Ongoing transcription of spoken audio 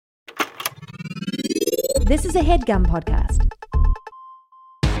This is a HeadGum podcast.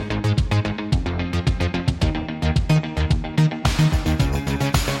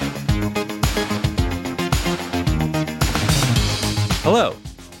 Hello,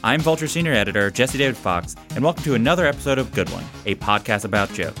 I'm Vulture Senior Editor Jesse David Fox, and welcome to another episode of Good One, a podcast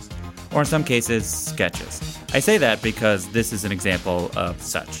about jokes, or in some cases, sketches. I say that because this is an example of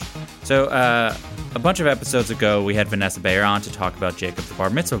such. So, a bunch of episodes ago, we had Vanessa Bayer on to talk about Jacob the Bar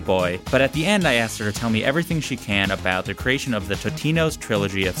Mitzvah Boy, but at the end, I asked her to tell me everything she can about the creation of the Totino's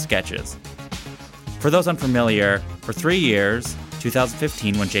trilogy of sketches. For those unfamiliar, for 3 years,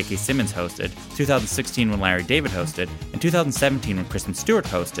 2015 when J.K. Simmons hosted, 2016 when Larry David hosted, and 2017 when Kristen Stewart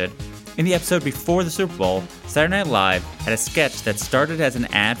hosted, in the episode before the Super Bowl, Saturday Night Live had a sketch that started as an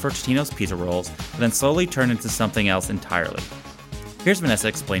ad for Totino's Pizza Rolls, but then slowly turned into something else entirely. Here's Vanessa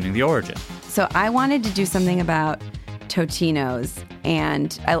explaining the origin. So I wanted to do something about Totino's,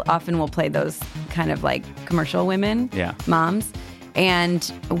 and I often will play those kind of like commercial women, moms,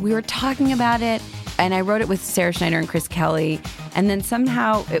 and we were talking about it, and I wrote it with Sarah Schneider and Chris Kelly, and then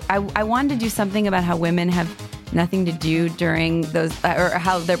somehow I wanted to do something about how women have nothing to do during those, or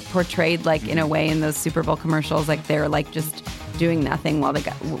how they're portrayed like in a way in those Super Bowl commercials, like they're like just doing nothing while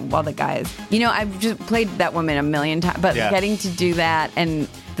the guys, you know, I've just played that woman a million times, but getting to do that and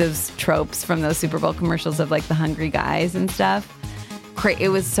those tropes from those Super Bowl commercials of like the hungry guys and stuff, it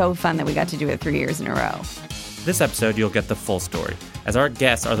was so fun that we got to do it 3 years in a row. This episode, you'll get the full story, as our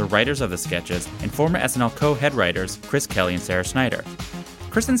guests are the writers of the sketches and former SNL co-head writers Chris Kelly and Sarah Schneider.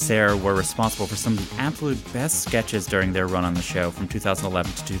 Chris and Sarah were responsible for some of the absolute best sketches during their run on the show from 2011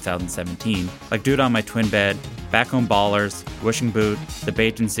 to 2017, like Dude on My Twin Bed, Back Home Ballers, Wishing Boot, The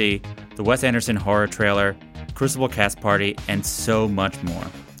Bagency, the Wes Anderson horror trailer, Crucible Cast Party, and so much more.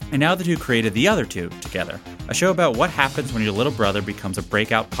 And now the two created The Other Two together, a show about what happens when your little brother becomes a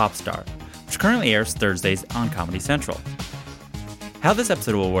breakout pop star, which currently airs Thursdays on Comedy Central. How this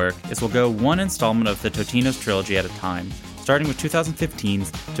episode will work is we'll go one installment of the Totino's trilogy at a time, starting with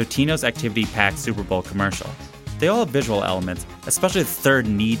 2015's Totino's Activity Pack Super Bowl commercial. They all have visual elements, especially the third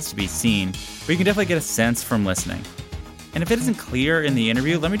needs to be seen, but you can definitely get a sense from listening. And if it isn't clear in the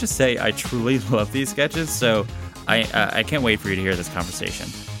interview, let me just say I truly love these sketches, so I can't wait for you to hear this conversation.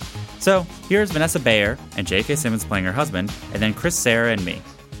 So here's Vanessa Bayer and J.K. Simmons playing her husband, and then Chris, Sarah, and me.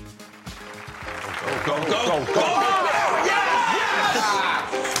 Go!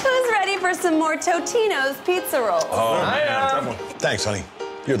 Who's ready for some more Totino's Pizza Rolls? Oh, man. Thanks, honey.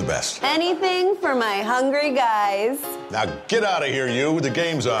 You're the best. Anything for my hungry guys. Now get out of here, you. The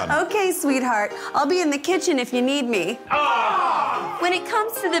game's on. Okay, sweetheart. I'll be in the kitchen if you need me. When it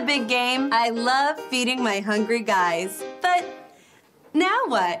comes to the big game, I love feeding my hungry guys. But now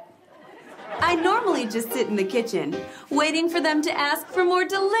what? I normally just sit in the kitchen, waiting for them to ask for more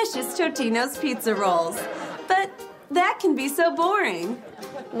delicious Totino's Pizza Rolls. But that can be so boring.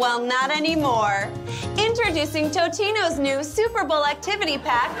 Well, not anymore. Introducing Totino's new Super Bowl Activity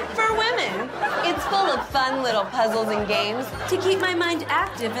Pack for women. It's full of fun little puzzles and games to keep my mind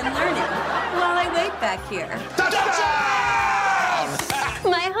active and learning while I wait back here.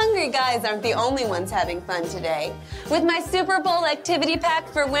 My hungry guys aren't the only ones having fun today. With my Super Bowl Activity Pack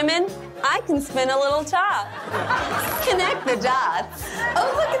for women, I can spin a little top. Connect the dots.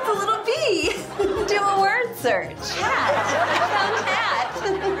 Oh, look, it's a little bee. Do a word search. Hat. Found hat.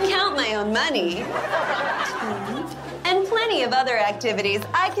 Count my own money. And plenty of other activities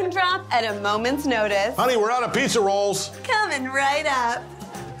I can drop at a moment's notice. Honey, we're out of pizza rolls. Coming right up.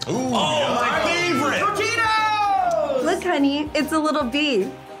 Ooh, my favorite. Totino! Look, honey, it's a little bee.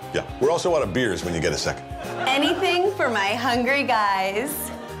 Yeah, we're also out of beers when you get a second. Anything for my hungry guys.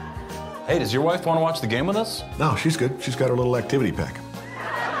 Hey, does your wife want to watch the game with us? No, she's good. She's got her little activity pack. Plus,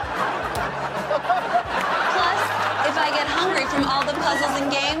 if I get hungry from all the puzzles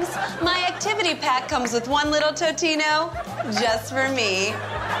and games, my activity pack comes with one little Totino just for me.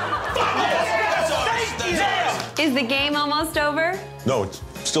 Is the game almost over? No, it's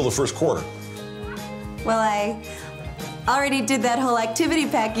still the first quarter. Well, I already did that whole activity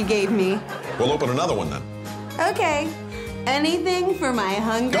pack you gave me. We'll open another one then. Okay. Anything for my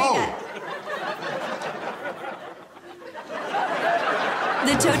hungry guys.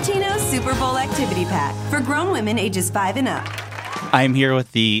 The Totino Super Bowl Activity Pack for grown women ages 5 and up. I'm here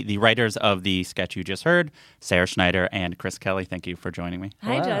with the writers of the sketch you just heard, Sarah Schneider and Chris Kelly. Thank you for joining me.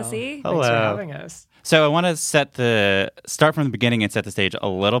 Hi, Jesse. Hello. Thanks for having us. So I want to start from the beginning and set the stage a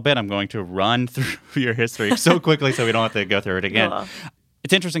little bit. I'm going to run through your history so quickly so we don't have to go through it again. Cool.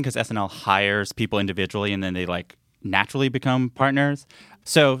 It's interesting because SNL hires people individually and then they naturally become partners.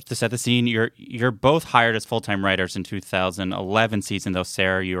 So to set the scene, you're both hired as full-time writers in 2011 season, though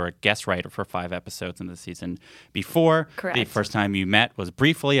Sarah, you were a guest writer for 5 episodes in the season before. Correct. The first time you met was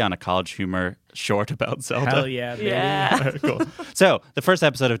briefly on a College Humor short about Zelda. Hell yeah, baby. Yeah. Cool. So the first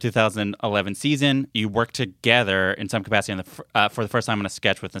episode of 2011 season, you work together in some capacity for the first time on a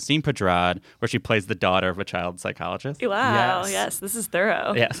sketch with Nasim Pedrad, where she plays the daughter of a child psychologist. Wow. Yes. Yes, this is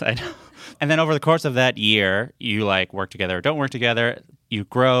thorough. Yes, I know. And then over the course of that year, you like work together or don't work together. You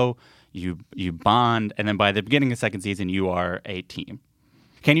grow, you bond, and then by the beginning of the second season, you are a team.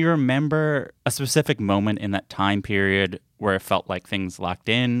 Can you remember a specific moment in that time period where it felt like things locked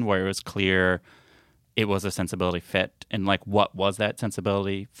in, where it was clear it was a sensibility fit, and like what was that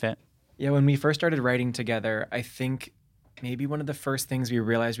sensibility fit? Yeah, when we first started writing together, I think maybe one of the first things we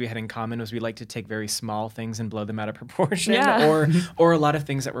realized we had in common was we like to take very small things and blow them out of proportion, Yeah. or a lot of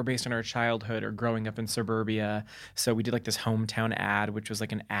things that were based on our childhood or growing up in suburbia. So we did like this hometown ad, which was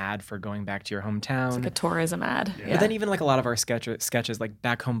like an ad for going back to your hometown. Like a tourism ad. But then even like a lot of our sketches like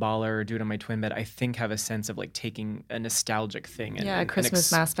Back Home Baller or Do It on My Twin Bed, I think have a sense of like taking a nostalgic thing and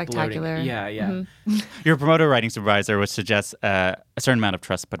Christmas Mass exploding. Spectacular. Yeah. Mm-hmm. Your promoter writing supervisor, which suggests a certain amount of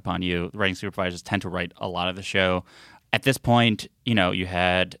trust put upon you. Writing supervisors tend to write a lot of the show. At this point, you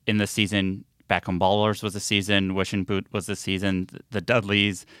had in the season, Back Home Ballers was the season, Wish and Boot was the season, the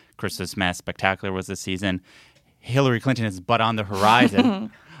Dudleys, Christmas Mass Spectacular was the season. Hillary Clinton is but on the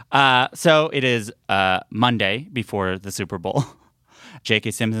horizon. So it is Monday before the Super Bowl.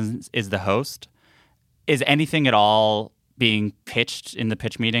 J.K. Simmons is the host. Is anything at all being pitched in the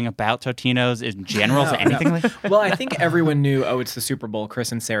pitch meeting about Totino's in general? No, anything no. like Well, I think everyone knew, it's the Super Bowl.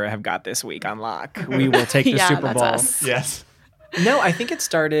 Chris and Sarah have got this week on lock. We will take the Yeah, Super that's Bowl. us. Yes. No, I think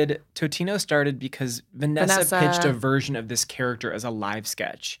Totino started because Vanessa pitched a version of this character as a live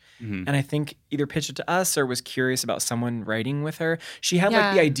sketch. Mm-hmm. And I think either pitched it to us or was curious about someone writing with her. She had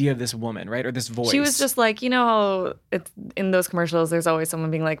like the idea of this woman, right? Or this voice. She was just like, how it's in those commercials, there's always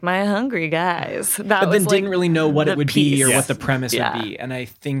someone being like, my hungry guys. That but was then didn't really know what the it would be or piece. what the premise Yeah. would be. And I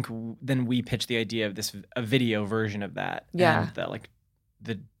think then we pitched the idea of a video version of that. Yeah. And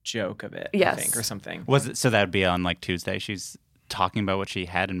the joke of it, Yes. I think, or something. Was it, so that would be on like Tuesday? She's talking about what she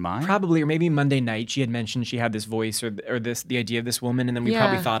had in mind? Probably, or maybe Monday night she had mentioned she had this voice or the idea of this woman, and then we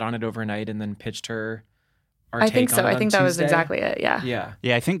probably thought on it overnight and then pitched her our I take think so. on it I on think that was Tuesday. exactly it. Yeah. Yeah.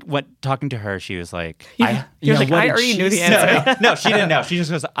 Yeah, I think talking to her, she was like, You're like, what I did already she knew the say? answer. No, she didn't know. She just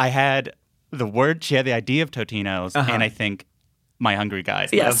goes, she had the idea of Totino's, and I think my hungry guys.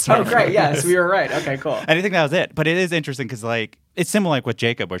 Yes. Oh, great. Yes, we were right. Okay, cool. And I think that was it. But it is interesting because, like, it's similar like with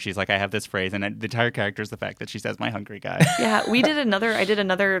Jacob, where she's like, I have this phrase, and the entire character is the fact that she says, my hungry guy. Yeah. I did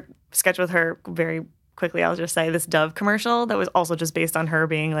another sketch with her very quickly. I'll just say this Dove commercial that was also just based on her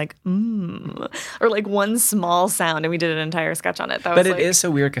being like, or like one small sound. And we did an entire sketch on it. But it is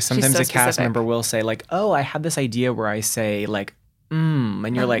so weird because sometimes so a cast specific. member will say like, oh, I had this idea where I say like,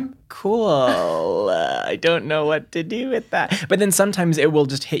 and you're like, cool. I don't know what to do with that. But then sometimes it will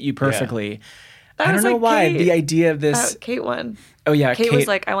just hit you perfectly. That I was don't know like why. Kate. The idea of this, Kate won. oh yeah, Kate was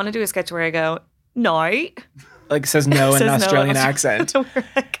like, I want to do a sketch where I go, no. like says no in Says an no in Australian Australian. accent. We're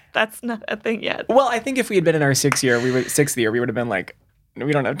like, that's not a thing yet. Well, I think if we had been in our sixth year, we would have been like,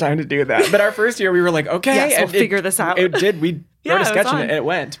 we don't have time to do that. But our first year, we were like, okay, Yes, we'll and figure this out. It did. We Yeah, wrote a it was sketch and on. it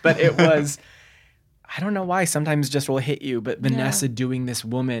went, but it was. I don't know why. Sometimes just will hit you. But Vanessa doing this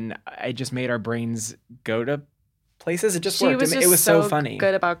woman, I just made our brains go to places. It just She worked. was I mean, just it was so funny.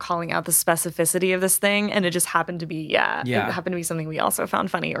 good about calling out the specificity of this thing, and it just happened to be, it happened to be something we also found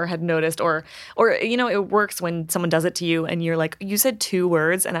funny or had noticed, or it works when someone does it to you, and you're like, you said 2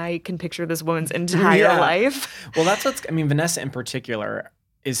 words, and I can picture this woman's entire life. Well, that's Vanessa in particular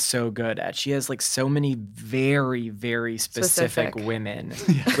is so good at. She has like so many very, very specific women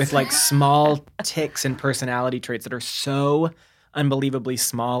with like small tics and personality traits that are so unbelievably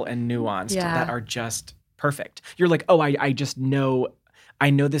small and nuanced that are just perfect. You're like, oh, I just know, I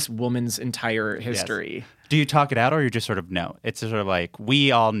know this woman's entire history. Yes. Do you talk it out or you just sort of know? It's sort of like,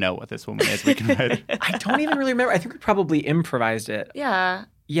 we all know what this woman is. We can write it. I don't even really remember. I think we probably improvised it. Yeah.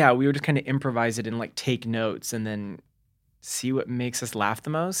 Yeah, we would just kind of improvise it and like take notes and then see what makes us laugh the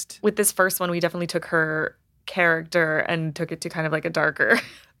most. With this first one, we definitely took her character and took it to kind of like a darker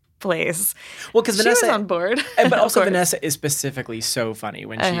place. Well, because She Vanessa was on board. but also Of course. Vanessa is specifically so funny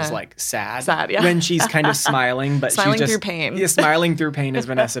when she's like sad. Sad, yeah. When she's kind of smiling, but Smiling she's just through pain. Yeah, smiling through pain is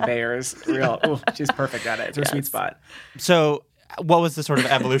Vanessa Bayer's she's perfect at it. It's her sweet spot. So what was the sort of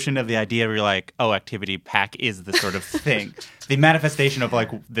evolution of the idea where you're like, oh, Activity Pack is the sort of thing? The manifestation of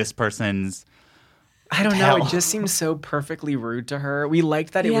like this person's I don't know. It just seems so perfectly rude to her. We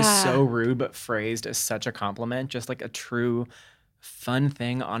liked that it was so rude, but phrased as such a compliment, just like a true fun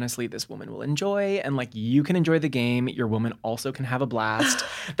thing, honestly, this woman will enjoy. And like, you can enjoy the game. Your woman also can have a blast.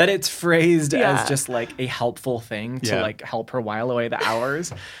 That it's phrased as just like a helpful thing to like help her while away the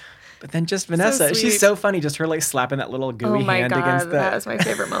hours. But then just Vanessa, she's so funny. Just her like slapping that little gooey hand against the... that was my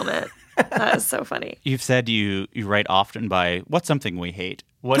favorite moment. That is so funny. You've said you write often by what's something we hate.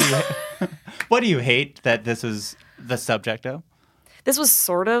 What do you what do you hate that this is the subject of? This was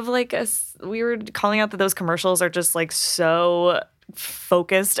sort of like we were calling out that those commercials are just like so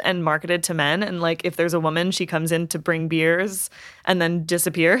focused and marketed to men, and like if there's a woman, she comes in to bring beers and then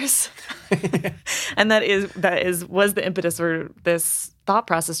disappears. And that was the impetus for this thought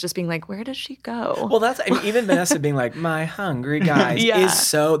process, just being like, where does she go? Well, even Vanessa being like, my hungry guys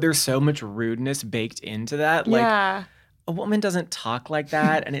is there's so much rudeness baked into that. Like, a woman doesn't talk like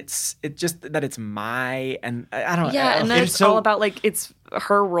that, and it's just that it's and I don't know. Yeah, and then it's all about like it's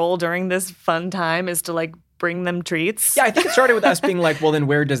her role during this fun time is to like bring them treats. Yeah, I think it started with us being like, well, then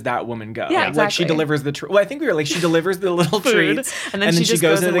where does that woman go? Yeah, exactly. Like she delivers the well, I think we were like, she delivers the little treats, and then she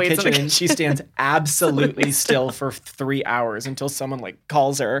goes into the kitchen and she stands absolutely still for 3 hours until someone like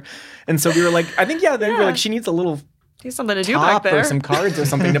calls her. And so we were like, I think then we were like, she needs a little something to do back there, or some cards or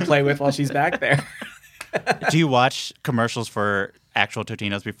something to play with while she's back there. Do you watch commercials for actual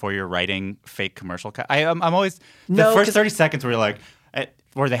Totino's before you're writing fake commercial? I'm always the first 30 seconds where you're like,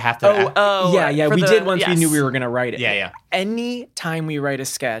 where they have to. We did once we knew we were going to write it. Yeah. Any time we write a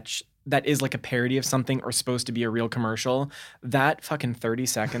sketch that is like a parody of something or supposed to be a real commercial, that fucking 30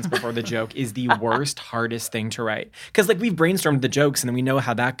 seconds before the joke is the worst, hardest thing to write. Because like we've brainstormed the jokes and then we know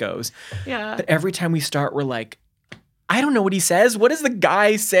how that goes. Yeah. But every time we start, we're like, I don't know what he says. What does the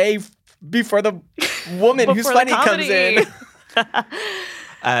guy say before the woman who's funny comes in?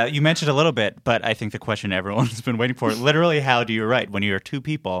 You mentioned a little bit, but I think the question everyone's been waiting for, literally, how do you write? When you're two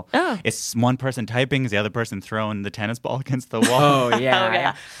people, it's one person typing, is the other person throwing the tennis ball against the wall? Oh,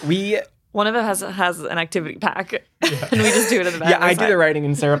 yeah. One of them has an activity pack, and we just do it in the back. Yeah, I do the writing,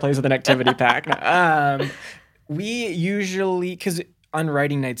 and Sarah plays with an activity pack. We usually, because on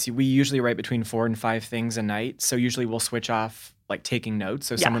writing nights, we usually write between 4 and 5 things a night, so usually we'll switch off like taking notes.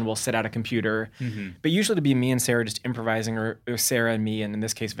 So someone will sit at a computer, but usually to be me and Sarah just improvising, or Sarah and me, and in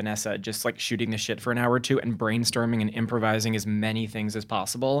this case, Vanessa, just like shooting the shit for an hour or two and brainstorming and improvising as many things as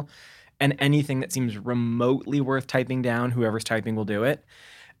possible. And anything that seems remotely worth typing down, whoever's typing will do it.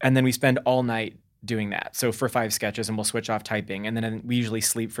 And then we spend all night doing that. So for 5 sketches, and we'll switch off typing. And then we usually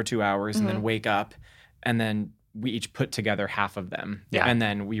sleep for 2 hours and then wake up, and then we each put together half of them. Yeah. And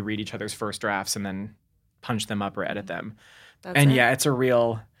then we read each other's first drafts and then punch them up or edit them. That's it's a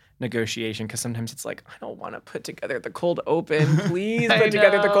real negotiation, because sometimes it's like, I don't want to put together the cold open. Please put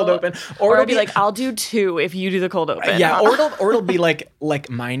together the cold open. Or it'll be like, I'll do 2 if you do the cold open. Yeah, or it'll be like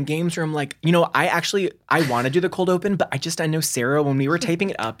mind games where I'm like, I want to do the cold open, but I know, Sarah, when we were taping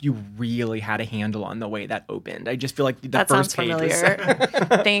it up, you really had a handle on the way that opened. I just feel like the first page was...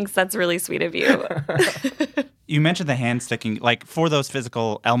 Thanks, that's really sweet of you. You mentioned the hand sticking, like for those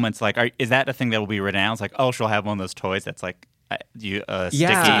physical elements, like is that a thing that will be written out? It's like, oh, she'll have one of those toys that's like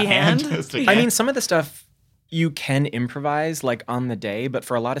sticky hand. I mean, some of the stuff you can improvise like on the day, but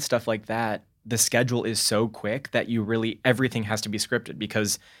for a lot of stuff like that, the schedule is so quick that everything has to be scripted,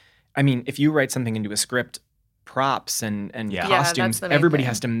 because, I mean, if you write something into a script, props and costumes, everybody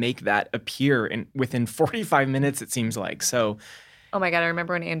has to make that appear within 45 minutes, it seems like. So, oh my God, I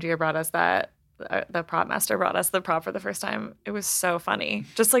remember when Andrea brought us that. The prop master brought us the prop for the first time. It was so funny.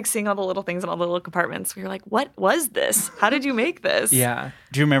 Just like seeing all the little things in all the little compartments. We were like, what was this? How did you make this? Yeah.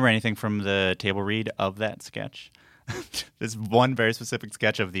 Do you remember anything from the table read of that sketch? There's one very specific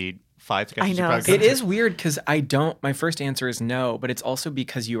sketch of the 5 sketches. I know. It is weird because my first answer is no, but it's also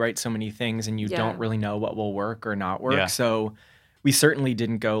because you write so many things and you don't really know what will work or not work. Yeah. So we certainly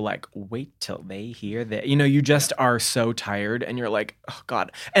didn't go like, wait till they hear that. You just are so tired and you're like, oh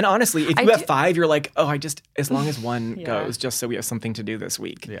God. And honestly, if you have 5, you're like, oh, as long as one goes, just so we have something to do this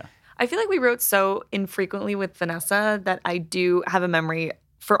week. Yeah. I feel like we wrote so infrequently with Vanessa that I do have a memory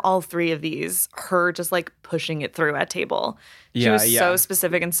for all 3 of these, her just like pushing it through at table. She was so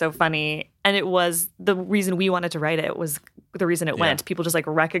specific and so funny. And it was the reason we wanted to write it, was the reason it went. People just like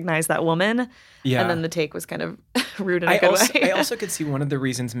recognized that woman. Yeah. And then the take was kind of rude in a good way. I also could see one of the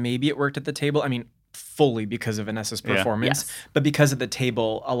reasons maybe it worked at the table. I mean, fully because of Vanessa's performance. Yes. But because at the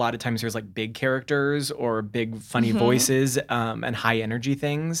table, a lot of times there's like big characters or big funny voices and high energy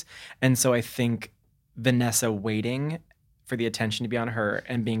things. And so I think Vanessa waiting for the attention to be on her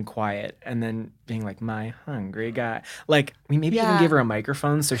and being quiet and then being like, my hungry guy. Like, we maybe even gave her a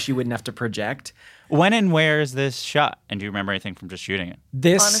microphone so she wouldn't have to project. When and where is this shot? And do you remember anything from just shooting it?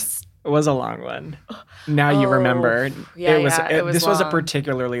 It was a long one. Now you remember. Yeah, it was this long. was a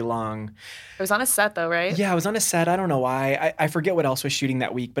particularly long. It was on a set though, right? Yeah, it was on a set. I don't know why. I forget what else was shooting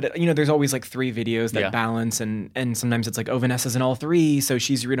that week, but there's always like 3 videos that balance, and sometimes it's like, oh, Vanessa's in all 3, so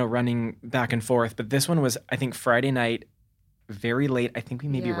she's running back and forth. But this one was, I think, Friday night, very late. I think we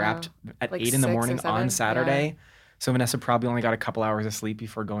maybe wrapped at like 8 in the morning on Saturday. Yeah. So Vanessa probably only got a couple hours of sleep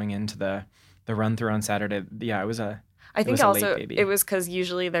before going into the run through on Saturday. Yeah, it was a. I think also it was because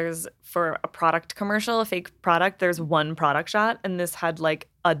usually there's, for a product commercial, a fake product, there's 1 product shot, and this had like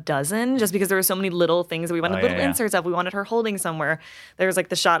a dozen, just because there were so many little things that we wanted inserts of. We wanted her holding somewhere. There was like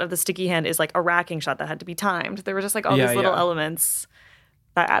the shot of the sticky hand is like a racking shot that had to be timed. There were just like all these little elements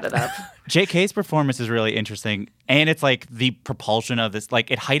that added up. JK's performance is really interesting, and it's like the propulsion of this,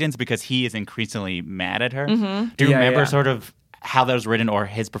 like it heightens because he is increasingly mad at her. Mm-hmm. Do you remember sort of how that was written or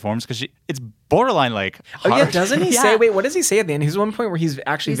his performance? Because it's borderline like harsh. Oh yeah, doesn't he say? Wait, what does he say at the end? He's one point where he's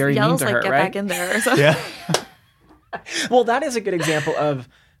actually very mean to her, get right? Back in there. Or something. Yeah. Well, that is a good example of.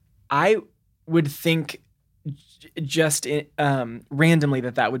 I would think just randomly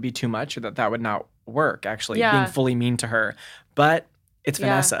that would be too much, or that would not work. Actually, being fully mean to her, but it's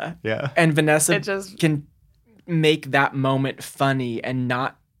Vanessa. Yeah, and Vanessa can make that moment funny and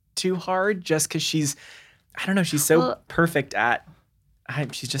not too hard, just because she's. I don't know. She's so perfect at.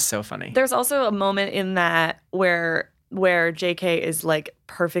 She's just so funny. There's also a moment in that where JK is like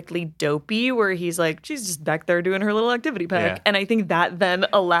perfectly dopey, where he's like, she's just back there doing her little activity pack. Yeah. And I think that then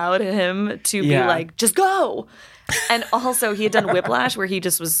allowed him to be like, just go. And also he had done Whiplash, where he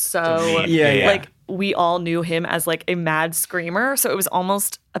just was so like, we all knew him as like a mad screamer. So it was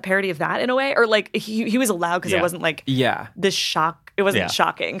almost a parody of that in a way. Or like he was allowed because it wasn't like this shock. It wasn't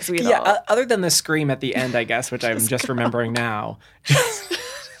shocking. Cause we other than the scream at the end, I guess, which I'm just remembering now.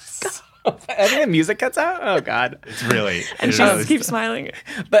 I think the music cuts out. Oh God, it's really. And she just keeps smiling.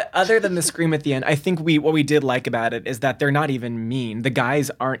 But other than the scream at the end, I think what we did like about it is that they're not even mean. The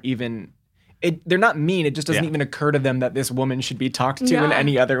guys aren't even. They're not mean. It just doesn't even occur to them that this woman should be talked to in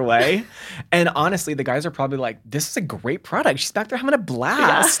any other way. And honestly, the guys are probably like, "This is a great product. She's back there having a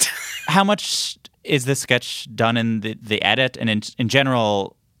blast." Yeah. How much is this sketch done in the edit, and in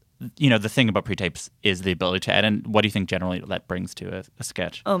general? The thing about pre-tapes is the ability to edit. And what do you think generally that brings to a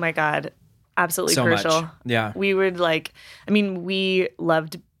sketch? Oh my God. Absolutely so crucial. Much. Yeah. We would we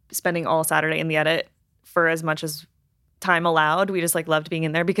loved spending all Saturday in the edit for as much as time allowed. We just loved being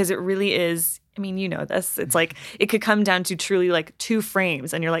in there because it really is, this. It's like, it could come down to truly 2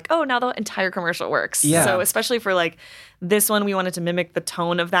 frames and you're like, oh, now the entire commercial works. Yeah. So especially for this one, we wanted to mimic the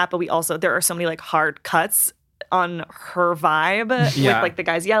tone of that, but we also, there are so many hard cuts on her vibe with the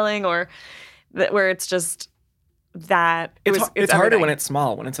guys yelling or where it's just that it's harder when it's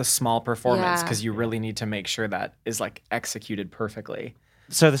small, when it's a small performance, because you really need to make sure that is executed perfectly.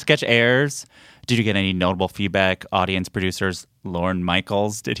 So the sketch airs. Did you get any notable feedback? Audience, producers, Lorne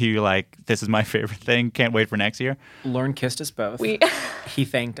Michaels, did he this is my favorite thing, can't wait for next year? Lorne kissed us both. He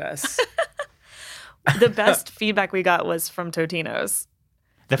thanked us. The best feedback we got was from Totino's.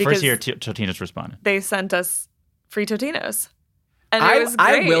 The first year Totino's responded. They sent us free Totinos. And it was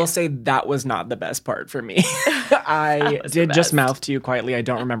great. I will say that was not the best part for me. I did just mouth to you quietly. I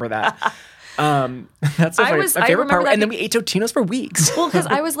don't remember that. That's my favorite part. And then we ate Totino's for weeks. Well, because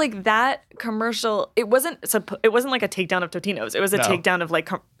I was that commercial, it wasn't a takedown of Totino's. It was a takedown of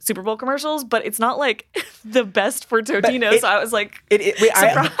Super Bowl commercials, but it's not the best for Totino's. So I was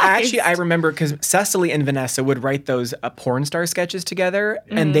I remember because Cecily and Vanessa would write those porn star sketches together,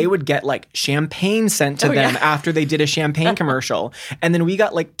 and they would get champagne sent to them after they did a champagne commercial, and then we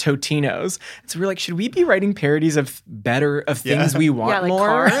got Totino's. So we're should we be writing parodies of things we want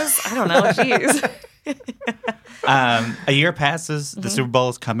more? Cars? I don't know. Jeez. A year passes. The Super Bowl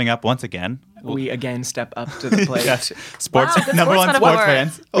is coming up once again. We again step up to the plate. Sports number one sports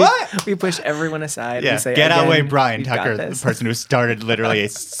fans. We push everyone aside. Yeah. We say, get out of the way, Brian Tucker, the person who started literally a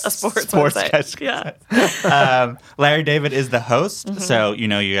sports sketch. Yeah. Larry David is the host, so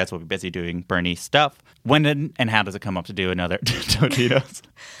you guys will be busy doing Bernie stuff. When and how does it come up to do another Totino's?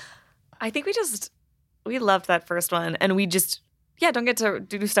 I think we loved that first one, and we just. Yeah, don't get to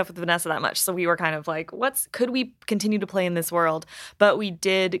do stuff with Vanessa that much. So we were kind of could we continue to play in this world? But we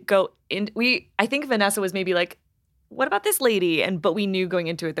did go in. I think Vanessa was maybe what about this lady? But we knew going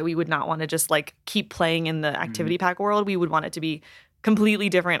into it that we would not want to just keep playing in the activity pack world. We would want it to be completely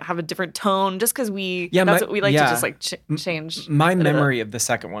different, have a different tone, just because that's what we like to just change. My memory of the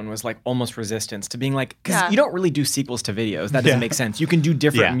second one was almost resistance to being because you don't really do sequels to videos. That doesn't make sense. You can do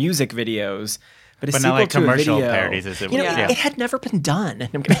different music videos. But a but sequel not like to commercial a video, parodies. Is it? It had never been done.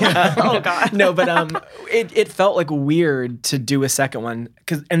 Oh God. No, but it felt like weird to do a second one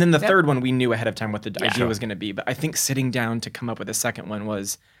and then the third one we knew ahead of time what the idea was going to be. But I think sitting down to come up with a second one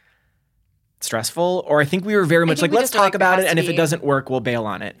was stressful, or I think we were very much like, let's talk about it, and if it doesn't work, we'll bail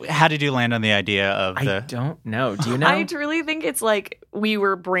on it. How did you land on the idea of I don't know. Do you know? I really think it's like we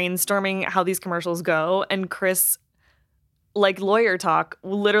were brainstorming how these commercials go, and Chris, like lawyer talk,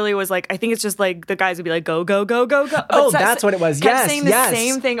 literally was like, I think it's just like the guys would be like, go, go, go, go, go. But that's what it was. Kept saying the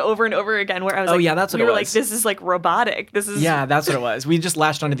same thing over and over again. Where I was like, that's what we it were was. like, this is like robotic. This is that's what it was. We just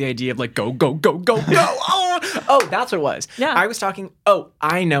latched onto the idea of like, go, go, go, go, go. Oh, that's what it was. Yeah. I was talking. Oh,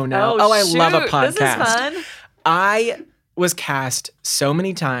 I know now. I love a podcast. This is fun. I was cast so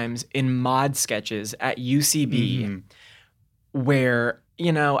many times in mod sketches at UCB where,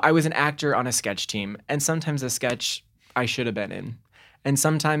 I was an actor on a sketch team, and sometimes a sketch I should have been in. And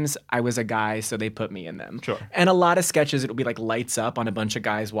sometimes I was a guy, so they put me in them. Sure. And a lot of sketches, it'll be like lights up on a bunch of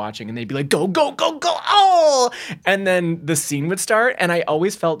guys watching, and they'd be like, go, go, go, go, oh! And then the scene would start, and I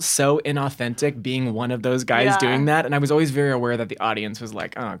always felt so inauthentic being one of those guys doing that. And I was always very aware that the audience was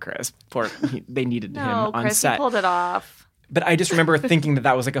like, oh, Chris, they needed him on Chris, set. You pulled it off. But I just remember thinking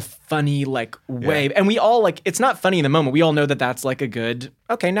that was like a funny way. And we all it's not funny in the moment. We all know that that's like a good,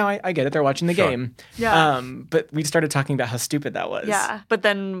 okay, now I get it. They're watching the game. Yeah. But we started talking about how stupid that was. Yeah. But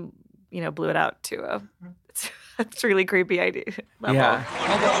then, blew it out to a it's really creepy idea level. Yeah.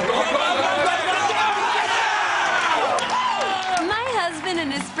 My husband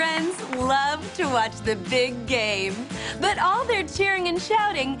and his friends love to watch the big game, but all their cheering and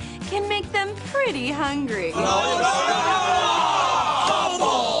shouting can make them pretty hungry.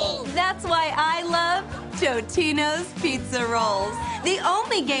 That's why I love Totino's Pizza Rolls, the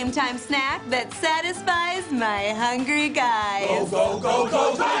only game time snack that satisfies my hungry guys. Go, go, go,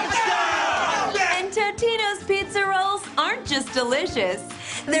 go, touchdown! And Totino's Pizza Rolls aren't just delicious,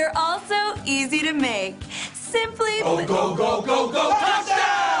 they're also easy to make. Simply go, go, go, go, go,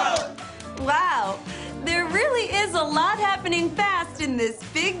 touchdown! Wow, there really is a lot happening fast in this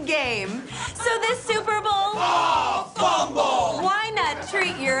big game. So this Super Bowl, fumble! Why not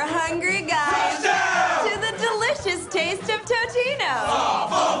treat your hungry guys to the delicious taste of Totino?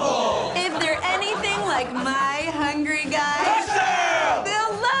 Fumble! If they're anything like my hungry guys,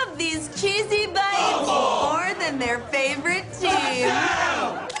 they'll love these cheesy bites more than their favorite team.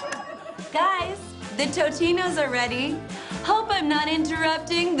 Guys, the Totinos are ready. Hope I'm not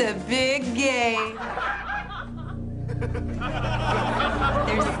interrupting the big game.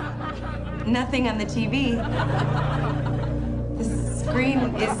 There's nothing on the TV. The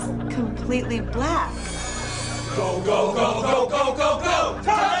screen is completely black. Go, go, go, go, go, go, go!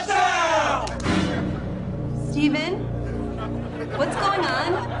 Touchdown! Steven? What's going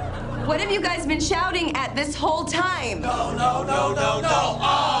on? What have you guys been shouting at this whole time? No, no, no, no, no!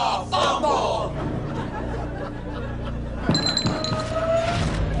 Fumble!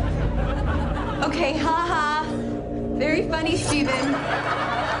 Okay, haha. Very funny, Steven.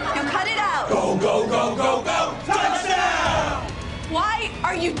 Now cut it out. Go, go, go, go, go! Touchdown! Why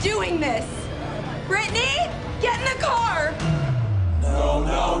are you doing this? Brittany, get in the car. No,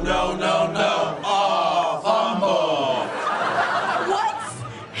 no, no, no, no! Fumble! What's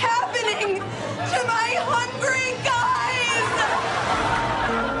happening to my hungry guys?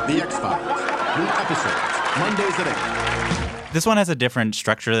 The X-Files. New episodes. Mondays at 8. This one has a different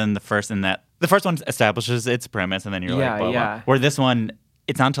structure than the first in that the first one establishes its premise and then you're like, blah, blah. Where this one,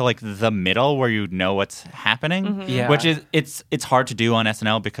 it's not until like the middle where you know what's happening, which is it's hard to do on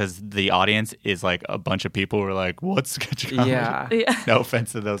SNL because the audience is like a bunch of people who are like, what's sketch comedy? Yeah. No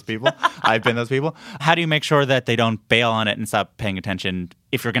offense to those people. I've been those people. How do you make sure that they don't bail on it and stop paying attention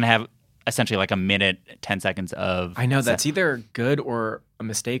if you're going to have essentially like a minute, 10 seconds of... I know, that's either good or a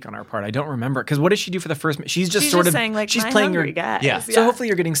mistake on our part. I don't remember. Because what does she do for the first... She's just sort of... saying, like, she's my playing her... guys. Yeah. So hopefully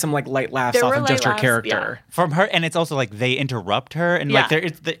you're getting some like light laughs off of just her character. From her, and it's also like they interrupt her and like there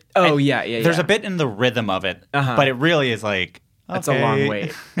is the... There's a bit in the rhythm of it, but it really is like... It's a long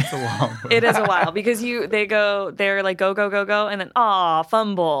wait. It's a long wait. It is a while because they're like go, go, go, go, and then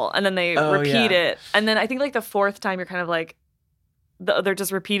fumble, and then they repeat it. And then I think like the fourth time you're kind of like, they're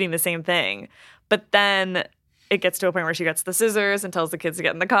just repeating the same thing. But then it gets to a point where she gets the scissors and tells the kids to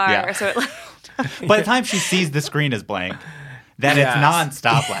get in the car. Yeah. So it like by the time she sees the screen is blank, then it's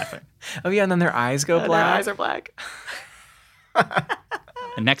nonstop laughing. Oh yeah, and then their eyes go black. Their eyes are black.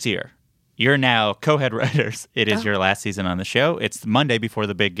 And next year, you're now co-head writers. It is your last season on the show. It's Monday before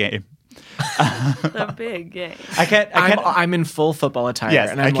the big game. The big game. I'm in full football attire, yes,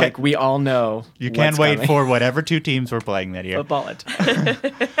 and I'm like, we all know. You can't wait for whatever two teams we're playing that year. Football attire.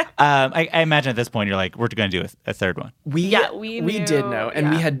 I imagine at this point you're like, we're going to do a third one. We did know, and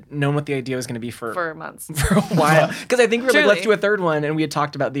we had known what the idea was going to be for months, for a while. Because I think we were like, let's do a third one, and we had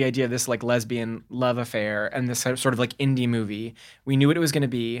talked about the idea of this like lesbian love affair and this sort of like indie movie. We knew what it was going to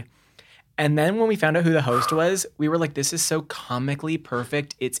be. And then when we found out who the host was, we were like, this is so comically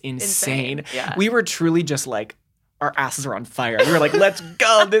perfect. It's insane. Yeah. We were truly just like, our asses are on fire. We were like, let's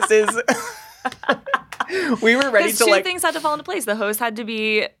go. This is... We were ready to two things had to fall into place. The host had to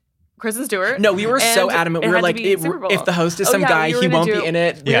be Kristen Stewart. No, we were so adamant. We were like, if the host is some guy, he won't be in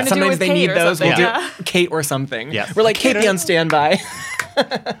it. Yeah. Sometimes they need those. We'll do Kate or something. Yes. We're like, Kate be on standby.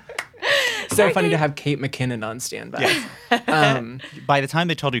 So funny to have Kate McKinnon on standby. Yes. By the time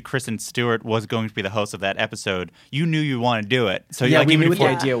they told you Kristen Stewart was going to be the host of that episode, you knew you wanted to do it. So we knew what the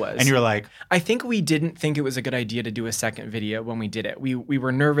idea was. And you were like... I think we didn't think it was a good idea to do a second video when we did it. We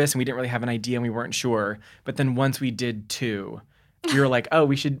were nervous and we didn't really have an idea and we weren't sure. But then once we did 2, we were like, oh,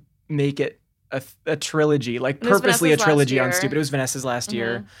 we should make it a trilogy, like purposely a trilogy on Stupid. It was Vanessa's last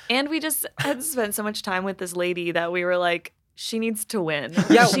year. And we just had spent so much time with this lady that we were like, she needs to win.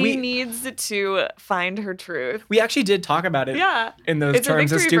 Yeah, she needs to find her truth. We actually did talk about it in those it's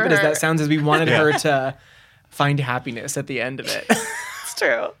terms, as stupid as that sounds, as we wanted her to find happiness at the end of it. It's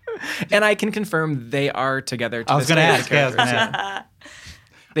true. And I can confirm they are together to I was going to ask.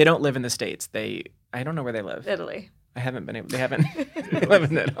 They don't live in the States. I don't know where they live. Italy. They haven't live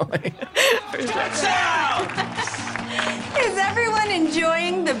in Italy. Is everyone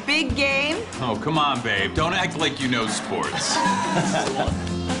enjoying the big game? Oh, come on, babe. Don't act like you know sports.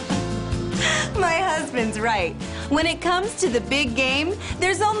 My husband's right. When it comes to the big game,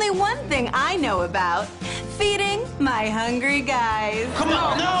 there's only one thing I know about. Feeding my hungry guys. Come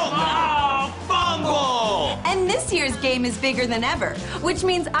on, no! Oh, fumble! And this year's game is bigger than ever, which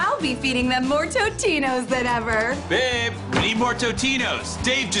means I'll be feeding them more Totinos than ever. Babe, we need more Totinos.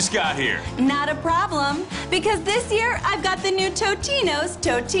 Dave just got here. Not a problem, because this year I've got the new Totino's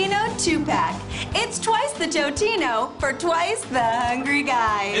Totino 2-pack. It's twice the Totino for twice the hungry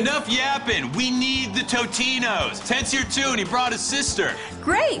guys. Enough yapping. We need the Totinos. Ted's here too, and he brought his sister.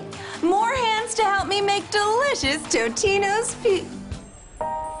 Great. More hands to help me make delicious Totino's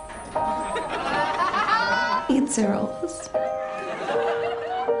pizza rolls.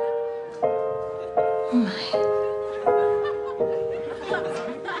 Oh my.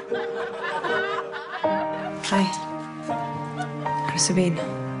 Hi. I'm Sabine.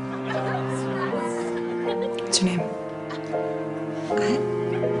 What's your name?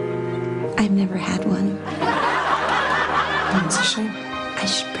 I've never had one. That's a shame. I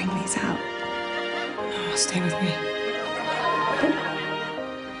should bring these out. No, stay with me.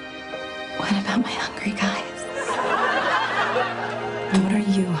 What about my hungry guys? And what are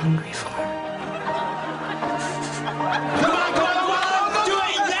you hungry for? Come on! Do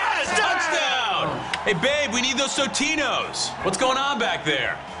it! Yes! Touchdown! Hey, babe, we need those Totinos. What's going on back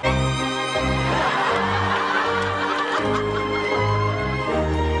there?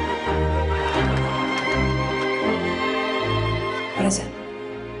 What is it?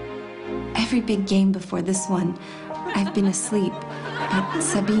 Every big game before this one, I've been asleep. But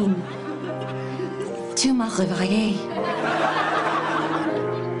Sabine, tu m'as réveillée.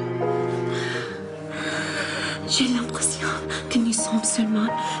 J'ai l'impression que nous sommes seulement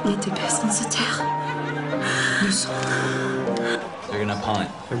les deux personnes sur Terre. Nous sommes. They're gonna punt.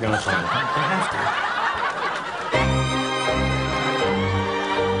 They have to.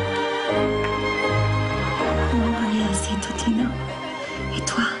 Totino. Et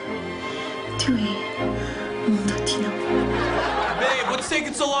toi, tu es mon Totino. Babe, what's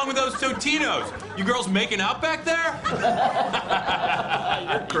taking so long with those Totinos? You girls making out back there?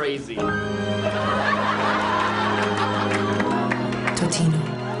 You're crazy.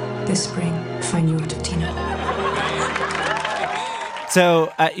 Totino. This spring, find your Totino.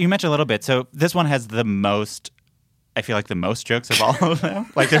 So you mentioned a little bit. So this one has the most... I feel like the most jokes of all of them.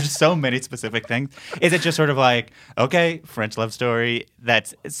 Like, there's so many specific things. Is it just sort of like, okay, French love story,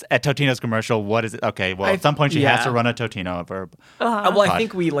 that's at Totino's commercial, what is it? Okay, well, at some point she has to run a Totino verb. Well, I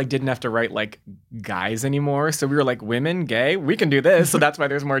think we didn't have to write like guys anymore. So we were like, women, gay, we can do this. So that's why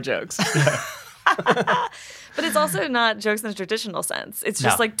there's more jokes. But it's also not jokes in the traditional sense. It's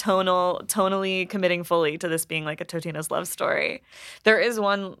just like tonally committing fully to this being like a Totino's love story. There is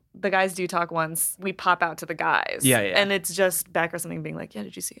one, the guys do talk once, we pop out to the guys. Yeah. And it's just Beck or something being like, yeah,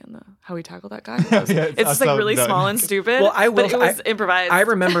 did you see how he tackled that guy? It's just like really small and stupid. Well, but it was improvised. I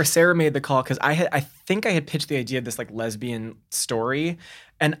remember Sarah made the call because I think I had pitched the idea of this like lesbian story.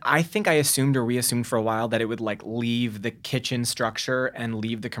 And I think I assumed, or we assumed for a while, that it would like leave the kitchen structure and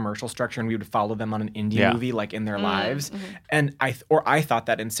leave the commercial structure, and we would follow them on an indie movie like in their lives. Mm-hmm. And I thought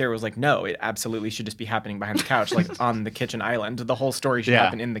that, and Sarah was like, no, it absolutely should just be happening behind the couch, like on the kitchen island. The whole story should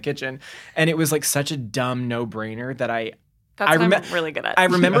happen in the kitchen. And it was like such a dumb no-brainer that I'm really good at. I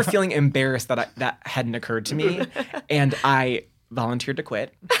remember feeling embarrassed that hadn't occurred to me, and I volunteered to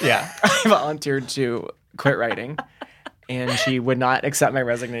quit. Yeah, I volunteered to quit writing. And she would not accept my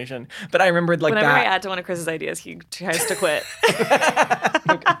resignation. But I remembered like whenever that. I add to one of Chris's ideas, he tries to quit.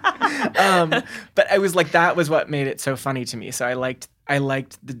 But I was like, that was what made it so funny to me. So I liked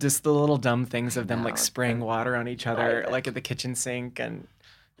just the little dumb things of them like spraying water on each other, like at the kitchen sink. And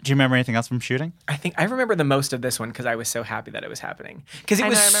do you remember anything else from shooting? I think I remember the most of this one because I was so happy that it was happening. Because it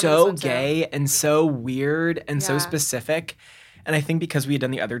was so gay and so weird and so specific. And I think because we had done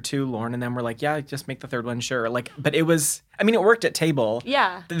the other two, Lauren and them were like, yeah, just make the third one, sure. Like, but it was, I mean, it worked at table.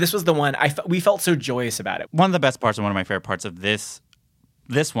 Yeah. This was the one, we felt so joyous about it. One of the best parts and one of my favorite parts of this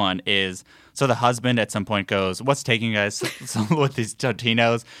one is, so the husband at some point goes, what's taking you guys with these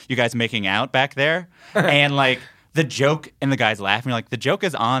Totinos? You guys making out back there? And like the joke, and the guy's laughing, like the joke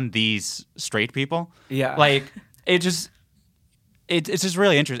is on these straight people. Yeah. Like it just... It's just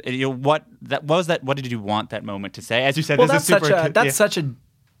really interesting. What did you want that moment to say? As you said, well, that's such a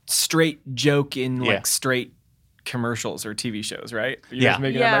straight joke in like straight commercials or TV shows, right? You're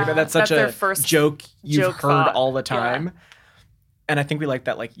making it like that. That's such a first joke you've heard all the time. Yeah. And I think we like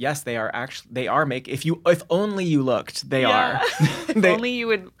that. Like, yes, they are making. If only you looked, they are. If only you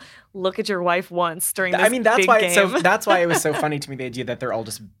would look at your wife once during this that's big why game. That's why it was so funny to me, the idea that they're all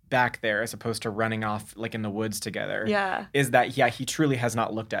just back there as opposed to running off like in the woods together. Yeah. Is that he truly has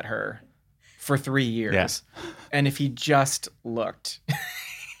not looked at her for 3 years. Yeah. And if he just looked,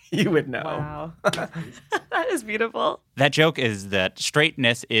 you would know. Wow. That is beautiful. That joke is that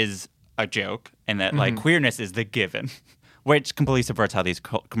straightness is a joke and that like queerness is the given. Which completely subverts how these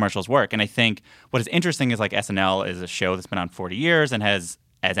commercials work. And I think what is interesting is like SNL is a show that's been on 40 years and has,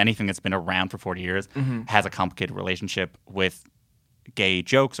 as anything that's been around for 40 years, has a complicated relationship with gay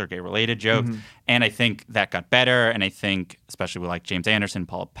jokes or gay-related jokes. And I think that got better. And I think, especially with like James Anderson,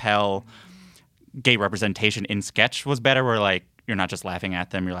 Paula Pell, gay representation in sketch was better, where like you're not just laughing at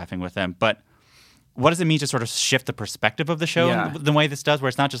them, you're laughing with them. But what does it mean to sort of shift the perspective of the show the way this does, where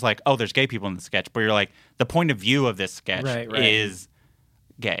it's not just like, oh, there's gay people in the sketch, but you're like, the point of view of this sketch is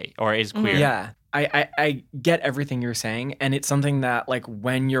gay or is queer. Yeah. I get everything you're saying, and it's something that like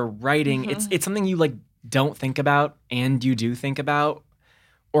when you're writing, it's something you like don't think about and you do think about,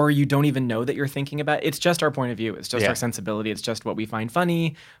 or you don't even know that you're thinking about. It's just our point of view. It's just our sensibility. It's just what we find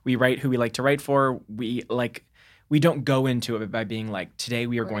funny. We write who we like to write for. We don't go into it by being like, today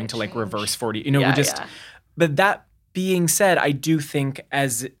we are going to like reverse 40. But that being said, I do think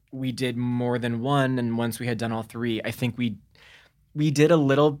as we did more than one, and once we had done all three, I think we did a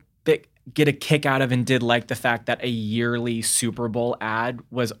little bit get a kick out of and did like the fact that a yearly Super Bowl ad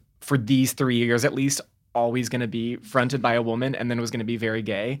was, for these 3 years at least, always going to be fronted by a woman, and then it was going to be very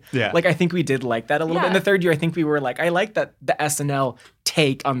gay. Yeah. Like, I think we did like that a little bit. In the third year, I think we were like, I like that the SNL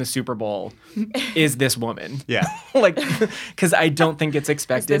take on the Super Bowl is this woman. Yeah. Like, because I don't think it's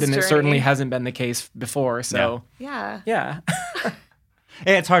expected, and it certainly hasn't been the case before. So, yeah. Yeah.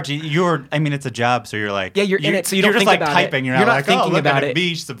 It's hard to, it's a job, so you're like, you're in it, so you don't just think like about typing, it. you're not like, thinking look about at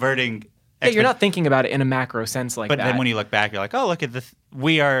me subverting. Yeah, you're not thinking about it in a macro sense like that. But that. then when you look back, you're like, oh, look at this.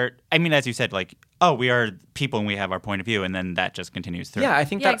 We are, as you said, like, oh, we are people and we have our point of view, and then that just continues through. Yeah, I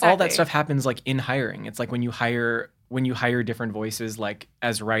think that all that stuff happens like in hiring. It's like when you hire different voices, like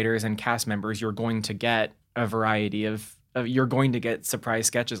as writers and cast members, you're going to get a variety of you're going to get surprise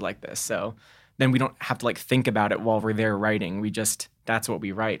sketches like this. So then we don't have to like think about it while we're there writing. That's what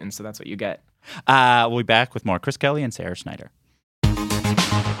we write, and so that's what you get. We'll be back with more Chris Kelly and Sarah Schneider.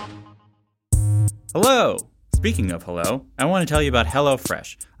 Hello! Speaking of hello, I want to tell you about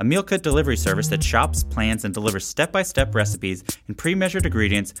HelloFresh, a meal kit delivery service that shops, plans, and delivers step-by-step recipes and pre-measured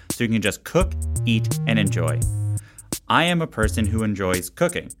ingredients so you can just cook, eat, and enjoy. I am a person who enjoys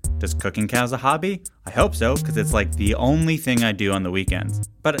cooking. Does cooking count as a hobby? I hope so, because it's like the only thing I do on the weekends.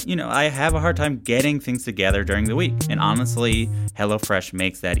 But, I have a hard time getting things together during the week, and honestly, HelloFresh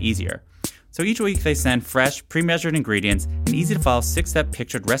makes that easier. So each week they send fresh, pre-measured ingredients and and easy-to-follow 6-step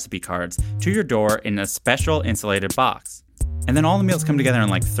pictured recipe cards to your door in a special insulated box. And then all the meals come together in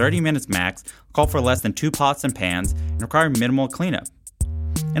like 30 minutes max, call for less than 2 pots and pans, and require minimal cleanup.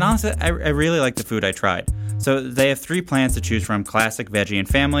 And honestly, I really like the food I tried. So they have 3 plans to choose from: classic, veggie, and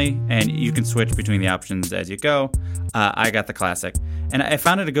family, and you can switch between the options as you go. I got the classic. And I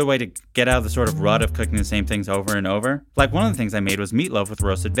found it a good way to get out of the sort of rut of cooking the same things over and over. Like, one of the things I made was meatloaf with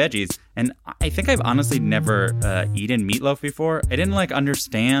roasted veggies, and I think I've honestly never eaten meatloaf before. I didn't,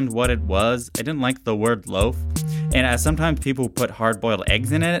 understand what it was. I didn't like the word loaf. And sometimes people put hard-boiled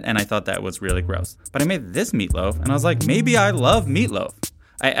eggs in it, and I thought that was really gross. But I made this meatloaf, and I was like, maybe I love meatloaf.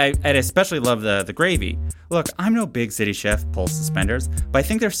 I especially love the gravy. Look, I'm no big city chef, pull suspenders, but I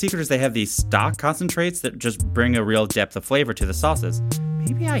think their secret is they have these stock concentrates that just bring a real depth of flavor to the sauces.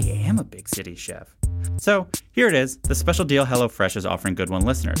 Maybe I am a big city chef. So here it is, the special deal HelloFresh is offering Good One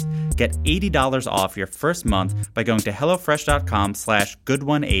listeners. Get $80 off your first month by going to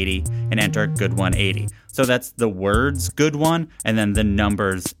HelloFresh.com/Good180 and enter Good180. So that's the words Good One and then the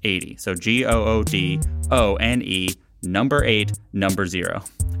numbers 80. So GOODONE number 8, number 0.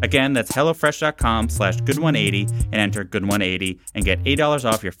 Again, that's HelloFresh.com/Good180 and enter Good180 and get $8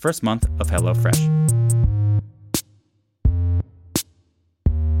 off your first month of HelloFresh.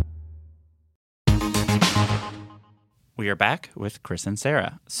 We are back with Chris and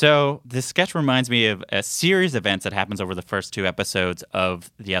Sarah. So this sketch reminds me of a series of events that happens over the first 2 episodes of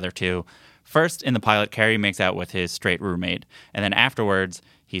the other 2. First, in the pilot, Carrie makes out with his straight roommate. And then afterwards,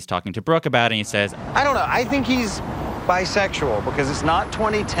 he's talking to Brooke about it, and he says, I don't know. I think he's bisexual because it's not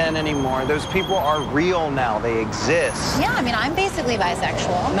 2010 anymore. Those people are real now. They exist. Yeah, I mean, I'm basically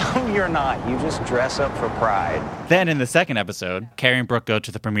bisexual. No, you're not. You just dress up for pride. Then in the second episode, Carrie and Brooke go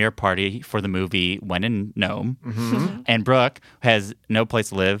to the premiere party for the movie When in Nome. Mm-hmm. And Brooke has no place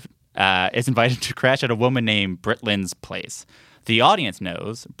to live, is invited to crash at a woman named Britlin's place. The audience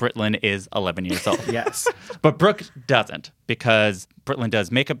knows Britlin is 11 years old. Yes. But Brooke doesn't, because Britlin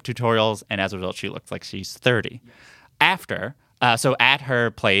does makeup tutorials, and as a result, she looks like she's 30. So at her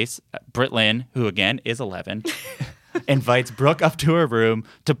place, Britlin, who again is 11, invites Brooke up to her room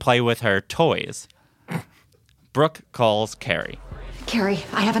to play with her toys. Brooke calls Carrie. Carrie,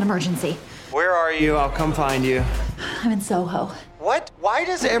 I have an emergency. Where are you? I'll come find you. I'm in Soho. What? Why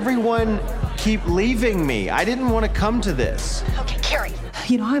does everyone keep leaving me? I didn't want to come to this. Okay, Carrie.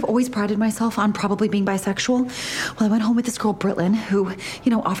 You know, I've always prided myself on probably being bisexual. Well, I went home with this girl, Britlin, who,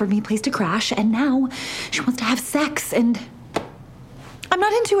 offered me a place to crash, and now she wants to have sex, and I'm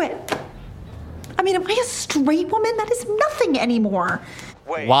not into it. I mean, am I a straight woman? That is nothing anymore.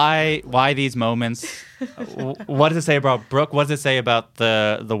 Wait. Why these moments? What does it say about Brooke? What does it say about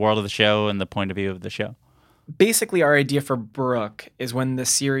the world of the show and the point of view of the show? Basically, our idea for Brooke is when the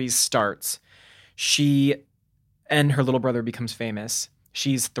series starts, she and her little brother becomes famous.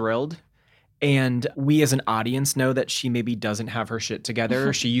 She's thrilled. And we as an audience know that she maybe doesn't have her shit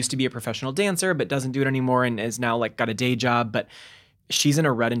together. She used to be a professional dancer, but doesn't do it anymore and is now got a day job. But she's in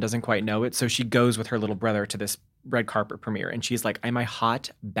a rut and doesn't quite know it. So she goes with her little brother to this red carpet premiere. And she's like, I'm a hot,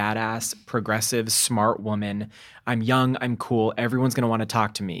 badass, progressive, smart woman. I'm young. I'm cool. Everyone's going to want to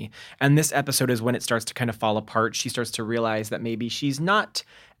talk to me. And this episode is when it starts to kind of fall apart. She starts to realize that maybe she's not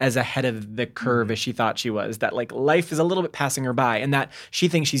as ahead of the curve as she thought she was, that life is a little bit passing her by, and that she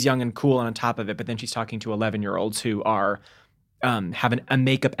thinks she's young and cool and on top of it. But then she's talking to 11-year-olds who are have a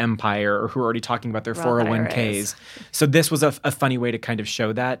makeup empire or who are already talking about their 401ks. So this was a funny way to kind of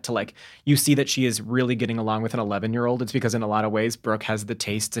show that, to you see that she is really getting along with an 11-year-old. It's because in a lot of ways, Brooke has the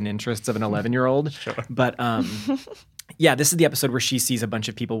tastes and interests of an 11-year-old. Sure. But yeah, this is the episode where she sees a bunch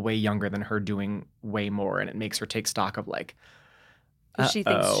of people way younger than her doing way more, and it makes her take stock of she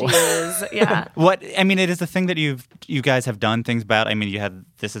thinks she is. Yeah. It is the thing that you guys have done things about. I mean, you had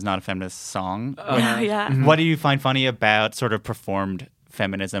This Is Not a Feminist Song. Yeah. Mm-hmm. What do you find funny about sort of performed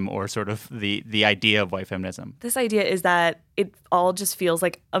feminism or sort of the idea of white feminism? This idea is that it all just feels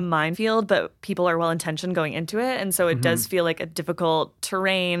like a minefield, but people are well-intentioned going into it. And so it does feel like a difficult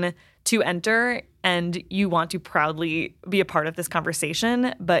terrain to enter, and you want to proudly be a part of this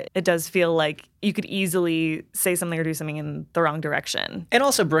conversation, but it does feel like you could easily say something or do something in the wrong direction. And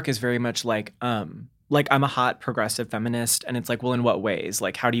also Brooke is very much I'm a hot progressive feminist, and it's well, in what ways?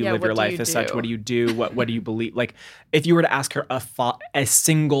 How do you live your life as such? What do you do? What do you believe? If you were to ask her a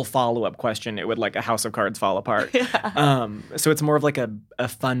single follow-up question, it would a house of cards fall apart. Yeah. So it's more of a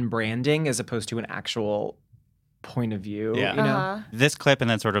fun branding as opposed to an actual point of view. Yeah. This clip and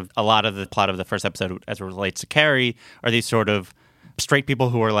then sort of a lot of the plot of the first episode as it relates to Carrie are these sort of straight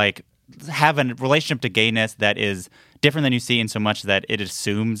people who are have a relationship to gayness that is different than you see in so much that it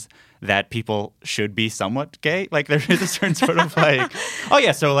assumes that people should be somewhat gay. Like there is a certain sort of like, oh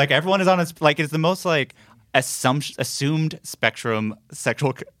yeah, so like everyone is on a, like it's the most like assumed spectrum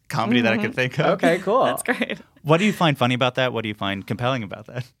sexual comedy that I could think of. Okay, cool. That's great. What do you find funny about that? What do you find compelling about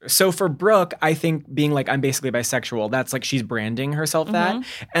that? So for Brooke, I think being like, I'm basically bisexual, that's like she's branding herself that.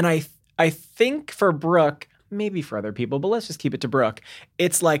 And I think for Brooke, maybe for other people, but let's just keep it to Brooke,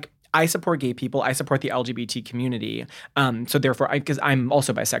 it's like, I support gay people. I support the LGBT community. So therefore, because I'm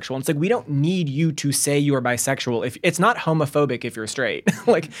also bisexual. And it's like, we don't need you to say you are bisexual. If it's not homophobic if you're straight.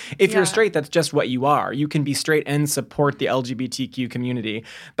 Like, if you're straight, that's just what you are. You can be straight and support the LGBTQ community.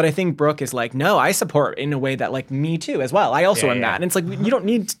 But I think Brooke is like, no, I support in a way that, like, me too as well. I also am that. And it's like, you don't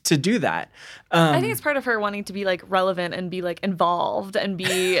need to do that. I think it's part of her wanting to be, like, relevant and be, like, involved and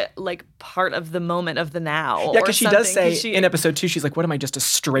be, like, part of the moment of the now. Yeah, because she does say in episode 2, she's like, what am I, just a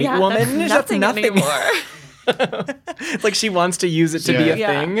straight woman? That's nothing anymore. It's like she wants to use it to be a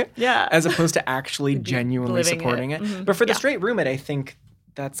thing, yeah, as opposed to actually genuinely supporting it. But for the straight roommate, I think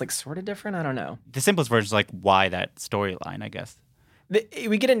that's like sort of different. I don't know. The simplest version is like why that storyline, I guess.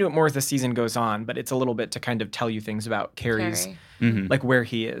 We get into it more as the season goes on, but it's a little bit to kind of tell you things about Carrie's, like where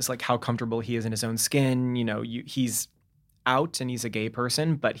he is, like how comfortable he is in his own skin. You know, he's out and he's a gay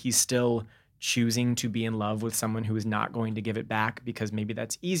person, but he's still choosing to be in love with someone who is not going to give it back because maybe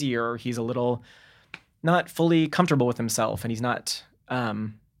that's easier, or he's a little not fully comfortable with himself and he's not, I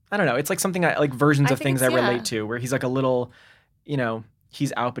don't know. It's like something like versions of things I relate to where he's like a little, you know,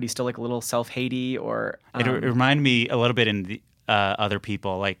 he's out, but he's still like a little self-hatey or. It reminded me a little bit in the other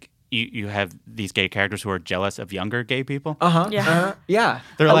people, like you have these gay characters who are jealous of younger gay people. Yeah.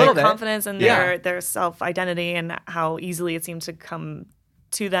 They're a like, little confidence in their self-identity and how easily it seems to come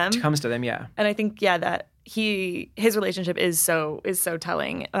to them. It comes to them, yeah. And I think, that his relationship is so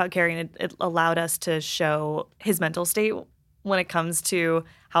telling about Carrie, and it allowed us to show his mental state when it comes to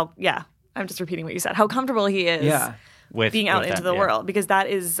how, I'm just repeating what you said, how comfortable he is with being out into the world, because that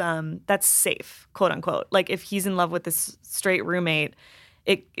is that's safe, quote unquote. Like if he's in love with this straight roommate,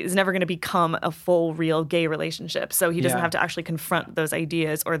 it is never going to become a full, real gay relationship. So he doesn't have to actually confront those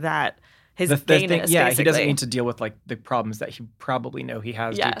ideas or that. His gayness, he doesn't need to deal with like the problems that he probably know he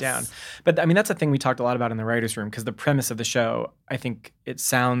has deep down. But I mean, that's a thing we talked a lot about in the writers' room, because the premise of the show, I think it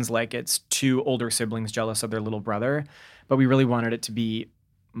sounds like it's two older siblings jealous of their little brother, but we really wanted it to be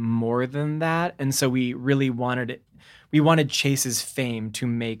more than that. And so we really wanted Chase's fame to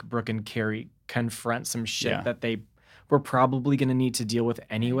make Brooke and Carrie confront some shit that they were probably going to need to deal with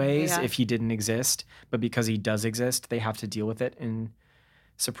anyways if he didn't exist. But because he does exist, they have to deal with it in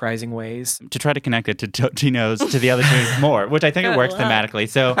surprising ways. To try to connect it to Totino's to the other two more, which I think it works thematically.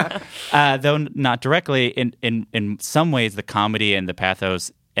 So, though not directly, in some ways, the comedy and the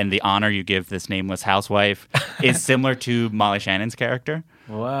pathos and the honor you give this nameless housewife is similar to Molly Shannon's character.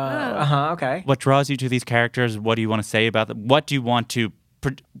 Whoa. Okay. What draws you to these characters? What do you want to say about them? What do you want to?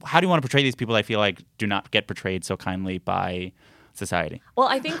 How do you want to portray these people? I feel like do not get portrayed so kindly by society. Well,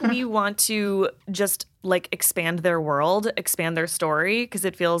 I think we want to just like expand their world, expand their story, because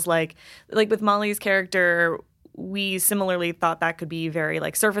it feels like with Molly's character, we similarly thought that could be very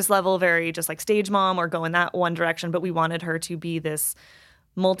like surface level, very just like stage mom or go in that one direction, but we wanted her to be this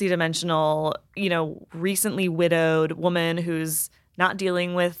multidimensional, recently widowed woman who's not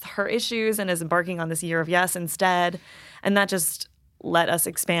dealing with her issues and is embarking on this year of yes instead. And that just let us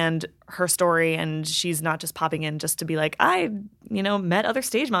expand her story, and she's not just popping in just to be like, I, met other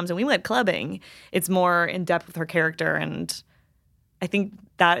stage moms and we went clubbing. It's more in depth with her character, and I think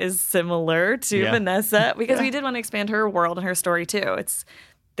that is similar to Vanessa, because we did want to expand her world and her story too.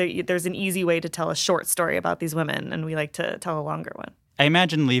 There's an easy way to tell a short story about these women, and we like to tell a longer one. I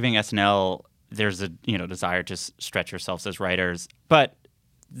imagine leaving SNL, there's a desire to stretch yourselves as writers, but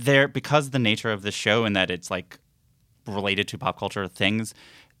because of the nature of the show and that it's like related to pop culture things,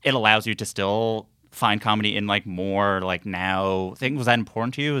 it allows you to still find comedy in like more like now things. Was that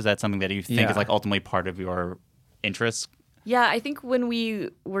important to you? Is that something that you think is like ultimately part of your interests? Yeah, I think when we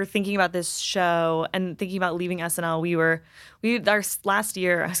were thinking about this show and thinking about leaving SNL, our last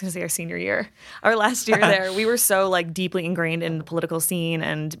year, I was going to say our senior year, our last year there, we were so like deeply ingrained in the political scene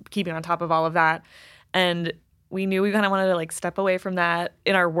and keeping on top of all of that. And we knew we kind of wanted to like step away from that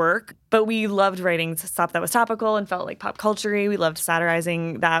in our work, but we loved writing stuff that was topical and felt like pop culture-y. We loved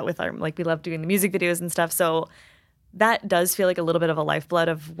satirizing that with we loved doing the music videos and stuff. So that does feel like a little bit of a lifeblood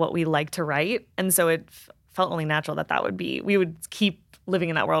of what we like to write. And so it felt only natural that would be, we would keep living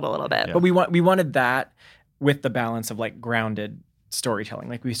in that world a little bit. Yeah. But we wanted that with the balance of like grounded storytelling.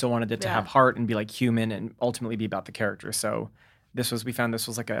 Like we still wanted it to have heart and be like human and ultimately be about the character. So we found this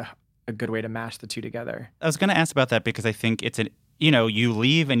was like a a good way to mash the two together. I was going to ask about that because I think it's you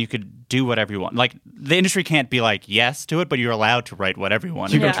leave and you could do whatever you want. Like, the industry can't be like yes to it, but you're allowed to write whatever you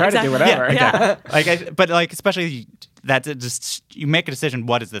want. You can try to do whatever. Yeah. But especially that's just, you make a decision,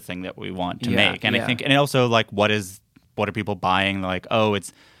 what is the thing that we want to make? And I think, and also like, what are people buying? Like, oh,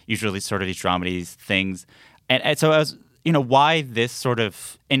 it's usually sort of these dramedy things. And so I was, why this sort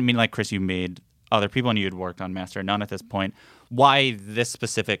of, I mean, like Chris, you made other people and you had worked on Master of None at this point. Why this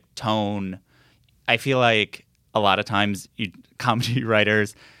specific tone? I feel like a lot of times comedy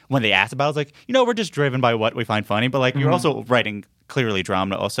writers, when they ask about it, it's like, we're just driven by what we find funny, but like you're also writing clearly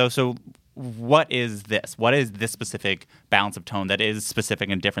drama also. So what is this? What is this specific balance of tone that is specific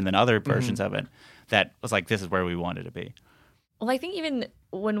and different than other versions of it that was like, this is where we wanted to be? Well, I think even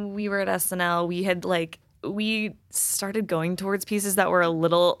when we were at SNL, we started going towards pieces that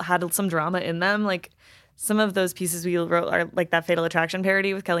were had some drama in them. Like, some of those pieces we wrote are like that Fatal Attraction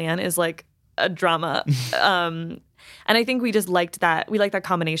parody with Kellyanne is like a drama. And I think we just liked that. We liked that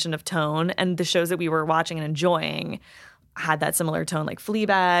combination of tone, and the shows that we were watching and enjoying had that similar tone, like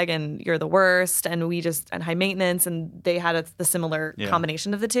Fleabag and You're the Worst, and and High Maintenance, and they had the similar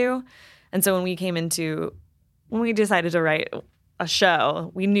combination of the two. And so when we decided to write a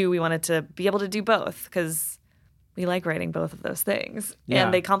show, we knew we wanted to be able to do both because we like writing both of those things,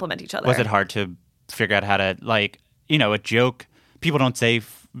 and they complement each other. Was it hard to figure out how to, like, a joke? People don't say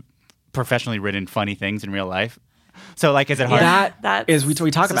professionally written funny things in real life. So, like, is it hard?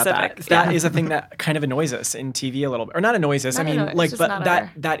 We talk about that. That is a thing that kind of annoys us in TV a little bit. Or not annoys us.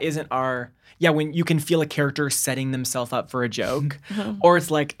 That isn't our... Yeah, when you can feel a character setting themselves up for a joke. Or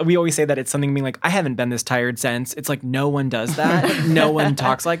it's like, we always say that it's something being like, I haven't been this tired since. It's like, no one does that. No one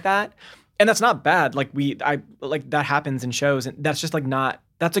talks like that. And that's not bad. Like, that happens in shows. And that's just like not...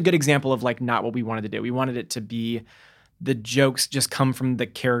 That's a good example of like not what we wanted to do. We wanted it to be... the jokes just come from the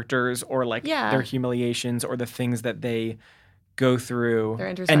characters or like their humiliations or the things that they go through,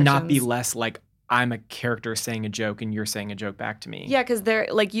 and not be less like I'm a character saying a joke and you're saying a joke back to me. Yeah, because they're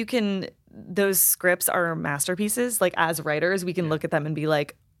like, those scripts are masterpieces. Like, as writers, we can look at them and be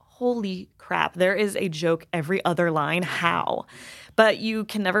like, holy crap, there is a joke every other line. How? But you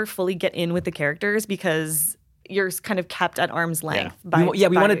can never fully get in with the characters because you're kind of kept at arm's length. We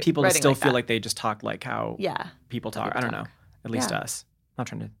wanted people to still feel like they just talk like how people talk. I don't know. At least us. I'm not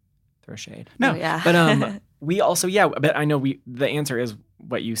trying to throw shade. No. But we also, but I know the answer is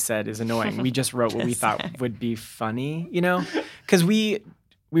what you said is annoying. We just wrote what we thought would be funny, Because we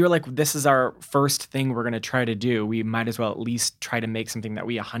were like, this is our first thing we're going to try to do. We might as well at least try to make something that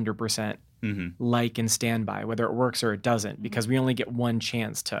we 100% like and stand by, whether it works or it doesn't, because we only get one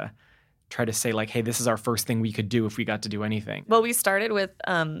chance to try to say like, hey, this is our first thing we could do if we got to do anything. Well, we started with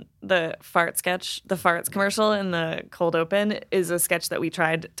the fart sketch. The farts commercial in the cold open is a sketch that we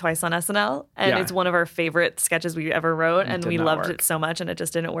tried twice on SNL, and it's one of our favorite sketches we ever wrote, and we loved it so much, and it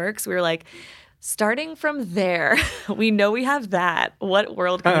just didn't work. So we were like, starting from there, we know we have that. What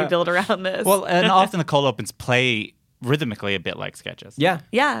world can we build around this? Well, and often the cold opens play rhythmically a bit like sketches. Yeah.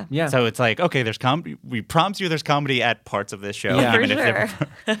 So it's like, okay, there's comedy. We promise you there's comedy at parts of this show. Yeah. Even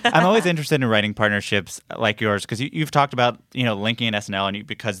if I'm always interested in writing partnerships like yours because you've talked about, linking in SNL and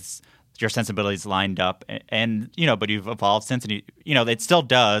because your sensibilities lined up and but you've evolved since and it still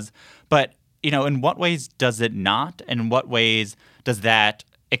does. But, in what ways does it not? And in what ways does that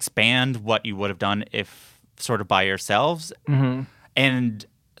expand what you would have done if sort of by yourselves? Mm-hmm. And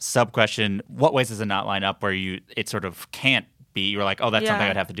sub-question, what ways does it not line up where it sort of can't be? You're like, oh, that's something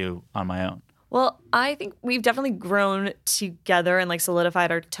I'd have to do on my own. Well, I think we've definitely grown together and like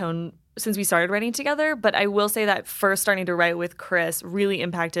solidified our tone since we started writing together. But I will say that first starting to write with Chris really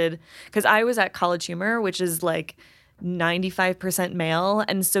impacted because I was at College Humor, which is like 95% male.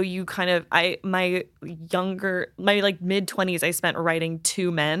 And so you kind of, my mid-20s, I spent writing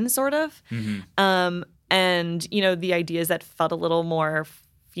to men sort of. Mm-hmm. And, the ideas that felt a little more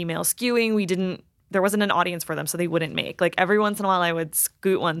female skewing, there wasn't an audience for them, so they wouldn't make. Like, every once in a while I would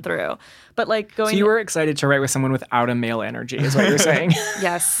scoot one through. But like going... So you were excited to write with someone without a male energy, is what you're saying?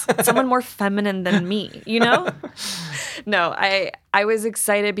 Yes. Someone more feminine than me, No, I was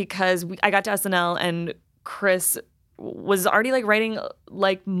excited because I got to SNL and Chris was already like writing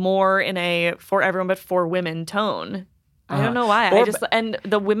like more in a for everyone but for women tone. I don't know why. And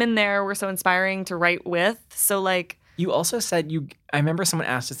the women there were so inspiring to write with. So like... You also said I remember someone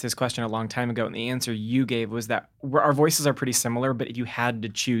asked us this question a long time ago, and the answer you gave was that our voices are pretty similar, but if you had to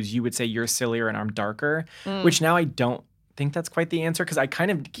choose, you would say you're sillier and I'm darker, which now I don't think that's quite the answer because I kind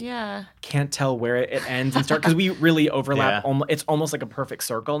of can't tell where it ends and starts because we really overlap. It's almost like a perfect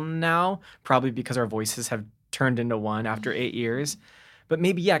circle now, probably because our voices have turned into one after 8 years. But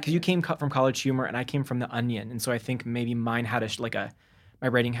maybe, yeah, because you came from College Humor and I came from The Onion. And so I think maybe mine had my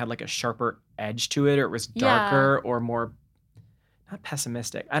writing had like a sharper edge to it, or it was darker or more, not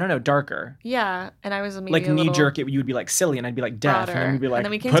pessimistic. I don't know, darker. Yeah. And I was maybe like knee jerk, you would be like silly and I'd be like deaf. Broader. And then we'd be like, and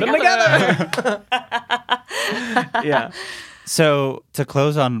then we came put them together. Yeah. So to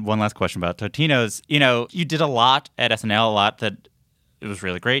close on one last question about Totino's, you did a lot at SNL, a lot that it was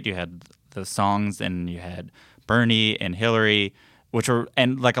really great. You had the songs and you had Bernie and Hillary, which were,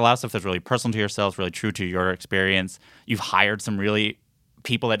 and like a lot of stuff that's really personal to yourselves, really true to your experience. You've hired some really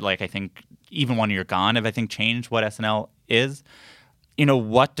people that like, I think even when you're gone have, I think, changed what SNL is.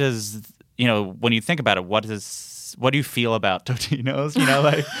 What does, when you think about it, what do you feel about Totino's?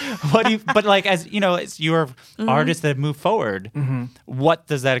 But like, as you're artists that have moved forward, what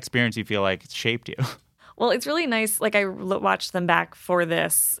does that experience you feel like shaped you? Well, it's really nice. Like I watched them back for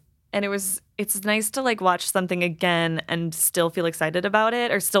this, and it's nice to like watch something again and still feel excited about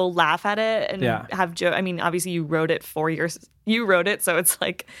it or still laugh at it and have joke. I mean, obviously you wrote it, so it's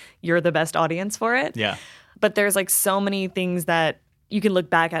like you're the best audience for it. Yeah. But there's like so many things that you can look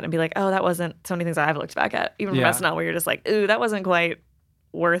back at and be like, oh, that wasn't so many things I've looked back at, even from SNL, where you're just like, ooh, that wasn't quite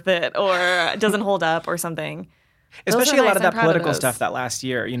worth it, or it doesn't hold up or something. Especially a lot of that political stuff that last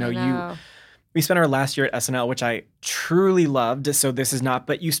year. We spent our last year at SNL, which I truly loved. So this is not,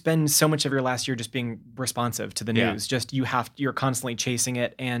 but you spend so much of your last year just being responsive to the news. Just you're constantly chasing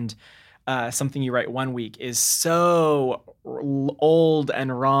it, and something you write one week is so old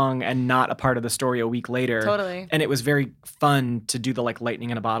and wrong and not a part of the story a week later. Totally. And it was very fun to do the like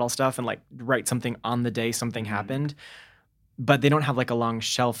lightning in a bottle stuff and like write something on the day something happened. But they don't have like a long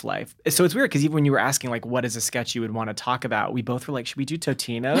shelf life. So it's weird because even when you were asking like what is a sketch you would want to talk about, we both were like, should we do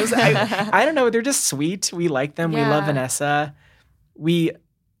Totino's? I don't know. They're just sweet. We like them. We love Vanessa.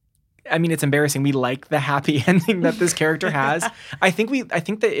 I mean, it's embarrassing. We like the happy ending that this character has. I think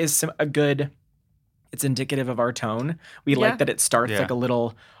that is it's indicative of our tone. We like that it starts like a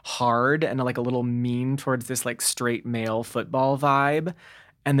little hard and like a little mean towards this like straight male football vibe.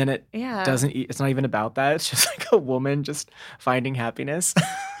 And then it doesn't, it's not even about that. It's just like a woman just finding happiness.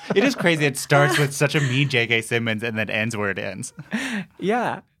 It is crazy. It starts with such a mean J.K. Simmons and then ends where it ends.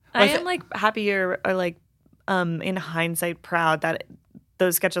 Yeah. I am like happier or like in hindsight proud that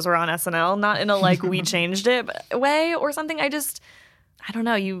those sketches were on SNL, not in a like we changed it way or something. I don't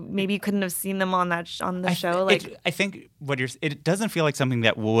know. You maybe couldn't have seen them on the show. I think it doesn't feel like something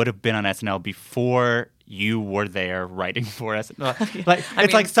that would have been on SNL before you were there writing for SNL. Like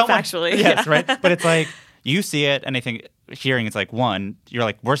it's like someone factually, yes, right. But it's like you see it, and I think hearing it's like one, you're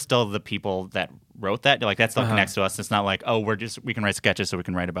like we're still the people that wrote that. You're like that still connects to us. It's not like we can write sketches so we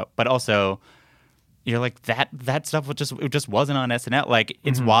can write about. But also, you're like that stuff just wasn't on SNL. Like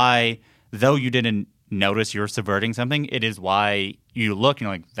it's why though you didn't notice you're subverting something, it is why you look and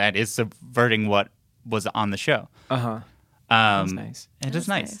you're like, that is subverting what was on the show. That's nice. It is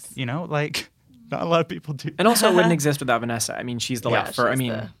nice. Like not a lot of people do. And also it wouldn't exist without Vanessa. I mean, she's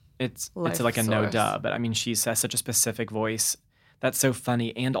it's like a no source. duh, but I mean, she has such a specific voice that's so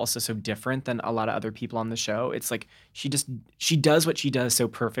funny and also so different than a lot of other people on the show. It's like she does what she does so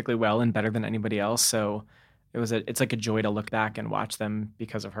perfectly well and better than anybody else. So it's like a joy to look back and watch them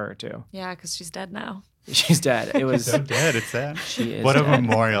because of her too. Yeah, because she's dead now. She's dead. It was so dead. It's sad. She is. What dead. a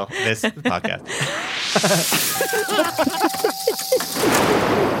memorial! This podcast.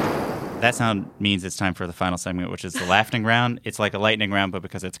 That sound means it's time for the final segment, which is the laughing round. It's like a lightning round, but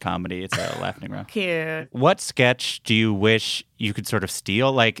because it's comedy, it's a laughing round. Cute. What sketch do you wish you could sort of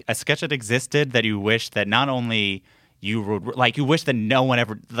steal? Like a sketch that existed that you wish that not only you wrote, like you wish that no one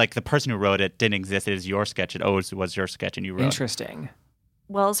ever, like the person who wrote it didn't exist. It is your sketch. It always was your sketch and you wrote. Interesting.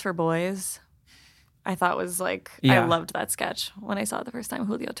 Wells for Boys. I thought was like, I loved that sketch when I saw it the first time,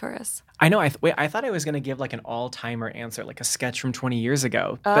 Julio Torres. I know. I thought I was going to give like an all-timer answer, like a sketch from 20 years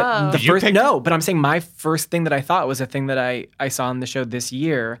ago. But but I'm saying my first thing that I thought was a thing that I saw on the show this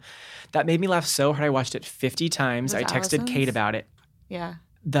year that made me laugh so hard. I watched it 50 times. I texted Allison's? Kate about it. Yeah.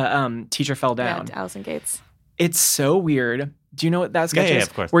 The Teacher Fell Down. Yeah, Allison Gates. It's so weird. Do you know what that sketch is? Yeah,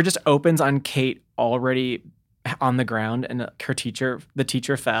 of course. Where it just opens on Kate already on the ground and the teacher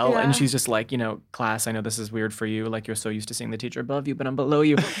fell and she's just like, class, I know this is weird for you. Like you're so used to seeing the teacher above you, but I'm below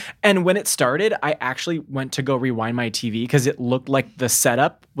you. And when it started, I actually went to go rewind my TV because it looked like the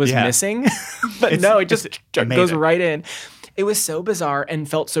setup was missing. But no, it just goes right in. It was so bizarre and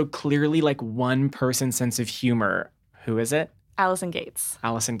felt so clearly like one person's sense of humor. Who is it? Allison Gates.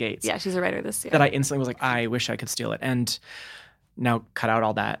 Allison Gates. Yeah, she's a writer this year. That I instantly was like, I wish I could steal it. And now cut out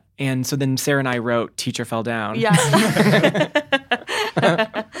all that. And so then Sarah and I wrote Teacher Fell Down. Yeah.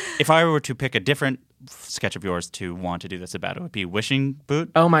 If I were to pick a different sketch of yours to want to do this about, it would be Wishing Boot.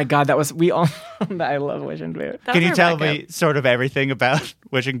 Oh my God, I love Wishing Boot. Can you tell me sort of everything about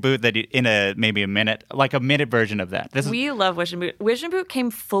Wishing Boot that in maybe a minute, like a minute version of that? We love Wishing Boot. Wishing Boot came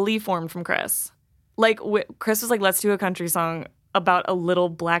fully formed from Chris. Like Chris was like, let's do a country song about a little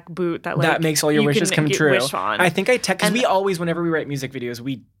black boot that makes all your wishes come true. Wish on. I think I text because we always, whenever we write music videos,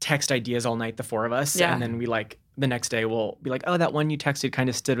 we text ideas all night, the four of us, and then we the next day we'll be like, oh, that one you texted kind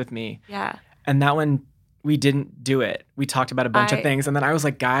of stood with me. Yeah. And that one, we didn't do it. We talked about a bunch of things, and then I was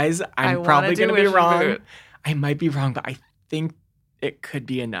like, guys, I'm probably going to be wrong. Boot. I might be wrong, but I think it could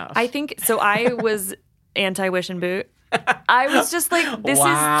be enough. I think so. I was anti-Wishing Boot. I was just like, this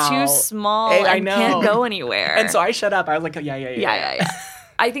is too small and can't go anywhere. And so I shut up. I was like, yeah.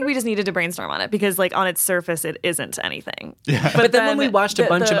 I think we just needed to brainstorm on it because, like, on its surface, it isn't anything. Yeah. But then when we watched a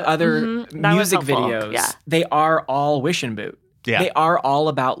bunch of other music videos, they are all Wishing Boot. Yeah. They are all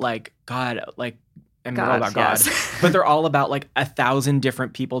about, like, God, like, and they're all about God. Yes. But they're all about, like, 1,000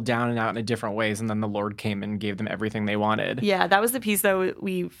 different people down and out in different ways. And then the Lord came and gave them everything they wanted. Yeah, that was the piece that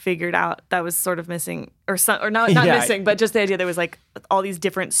we figured out that was sort of missing, or not missing, but just the idea there was, like, all these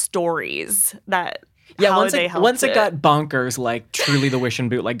different stories that. Yeah, once it got bonkers, like truly the Wishing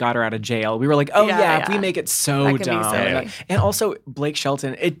Boot, like got her out of jail, we were like, oh if we make it so dumb. And also Blake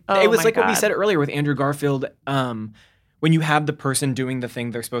Shelton, it was like what we said earlier with Andrew Garfield. When you have the person doing the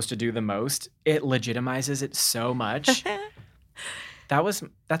thing they're supposed to do the most, it legitimizes it so much.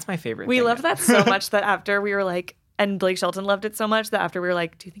 That's my favorite. We loved that so much that after we were like, and Blake Shelton loved it so much that after we were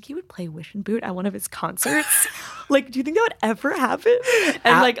like, do you think he would play Wishing Boot at one of his concerts? Like, do you think that would ever happen?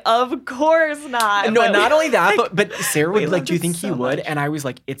 And like, of course not. No, not only that, but Sarah would like, do you think he would? And I was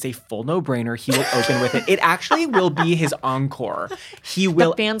like, it's a full no-brainer. He will open with it. It actually will be his encore.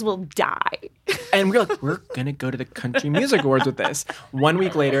 The fans will die. And we're like, we're going to go to the Country Music Awards with this. 1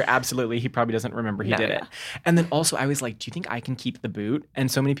 week later, absolutely, he probably doesn't remember he did it. And then also I was like, do you think I can keep the boot? And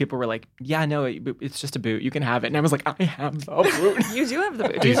so many people were like, yeah, no, it's just a boot. You can have it. And I was like, I have the boot. You do have the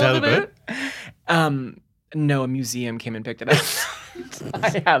boot. Do you have the boot? No, a museum came and picked it up.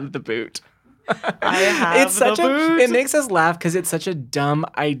 I have the boot. I have the boot. It makes us laugh because it's such a dumb.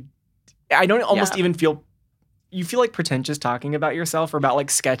 I don't almost even feel. You feel like pretentious talking about yourself or about like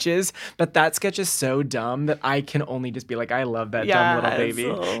sketches, but that sketch is so dumb that I can only just be like, I love that dumb little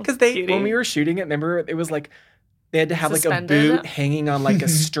baby. Because when we were shooting it, remember it was like they had to have like suspended. A boot hanging on like a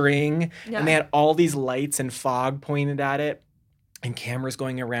string, and they had all these lights and fog pointed at it, and cameras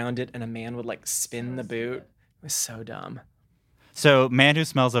going around it, and a man would like spin the boot. It was so dumb. So, Man Who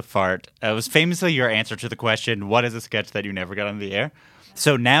Smells a Fart was famously your answer to the question, what is a sketch that you never got on the air?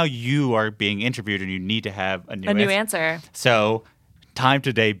 So now you are being interviewed and you need to have a new answer. So, time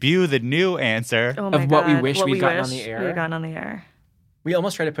to debut the new answer of what we wish we'd gotten on the air. We got on the air. We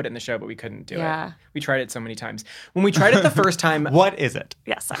almost tried to put it in the show, but we couldn't do it. We tried it so many times. When we tried it the first time... What is it?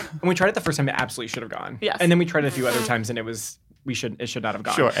 Yes. When we tried it the first time, it absolutely should have gone. Yes. And then we tried it a few other times and it should not have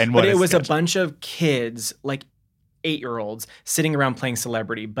gone. Sure. And but it was a bunch of kids, like 8-year-olds, sitting around playing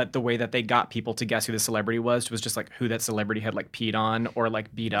celebrity, but the way that they got people to guess who the celebrity was just like who that celebrity had like peed on or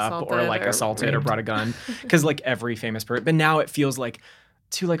like beat up or like assaulted or brought a gun. Because like every famous person. But now it feels like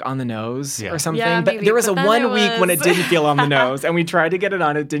too like on the nose or something. Yeah, but there was a 1 week when it didn't feel on the nose and we tried to get it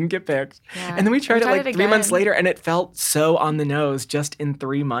on, it didn't get picked. Yeah. And then we tried it like 3 months later and it felt so on the nose just in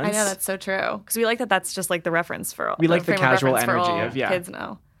 3 months. I know, that's so true. Because we like that's just like the reference for all. We like the casual energy of kids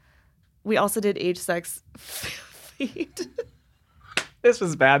know. We also did age, sex, feed. This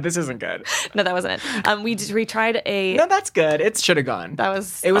was bad. This isn't good. No, that wasn't it. We tried a... No, that's good. It should have gone.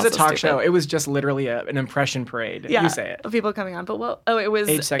 It was a talk show. It was just literally an impression parade. Yeah, you say it. Of people coming on. But it was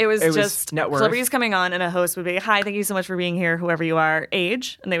just net worth. Celebrities coming on and a host would be, hi, thank you so much for being here, whoever you are,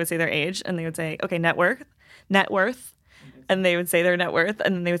 age. And they would say their age. And they would say, okay, net worth. And they would say their net worth.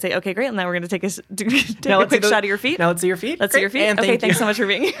 And then they would say, okay, great. And now we're going to take a quick shot of your feet. Now let's see your feet. Let's see your feet. And okay, thanks so much for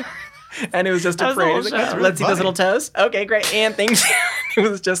being here. And it was just a phrase. Let's see those little toes. Okay, great. And thanks. It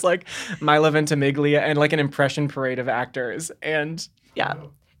was just like Milo Ventimiglia and like an impression parade of actors. And yeah.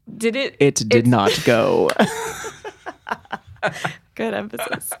 Did it? It did not go. Good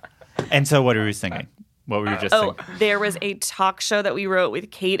emphasis. And so what were you singing? What were you just singing? There was a talk show that we wrote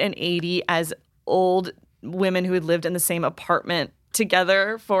with Kate and Aidy as old women who had lived in the same apartment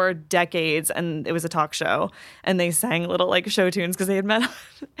together for decades, and it was a talk show, and they sang little like show tunes because they had met.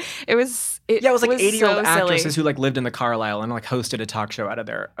 It was like 80-year-old actresses silly. who like lived in the Carlisle and like hosted a talk show out of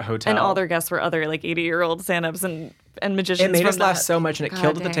their hotel, and all their guests were other like 80-year-old stand-ups, and and magicians. It made us laugh so much, and it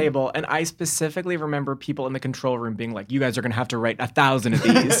killed at the table. And I specifically remember people in the control room being like, "You guys are going to have to write 1,000 of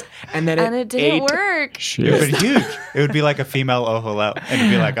these," and then it didn't work. It would be huge. It would be like a female Oh Hello, and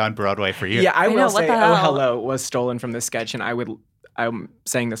it'd be like on Broadway for you. Yeah, I will say Oh Hello was stolen from this sketch, and I'm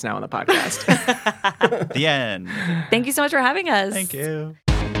saying this now on the podcast. The end. Thank you so much for having us. Thank you.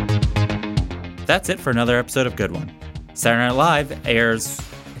 That's it for another episode of Good One. Saturday Night Live airs,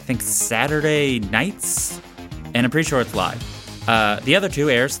 I think, Saturday nights, and I'm pretty sure it's live. The other two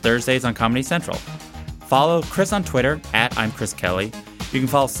airs Thursdays on Comedy Central. Follow Chris on Twitter at I'm Chris Kelly. You can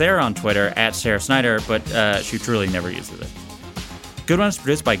follow Sarah on Twitter at Sarah Snyder, but she truly never uses it. Good One is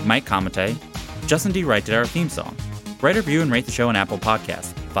produced by Mike Comite. Justin D. Wright did our theme song. Write, review, and rate the show on Apple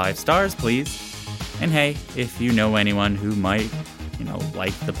Podcasts. 5 stars, please. And hey, if you know anyone who might,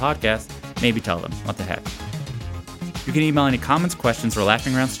 like the podcast, maybe tell them. What the heck? You can email any comments, questions, or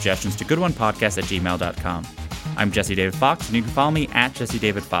laughing around suggestions to goodonepodcast@gmail.com. I'm Jesse David Fox, and you can follow me at Jesse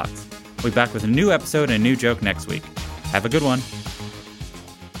David Fox. We'll be back with a new episode and a new joke next week. Have a good one.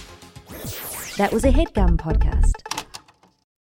 That was a HeadGum podcast.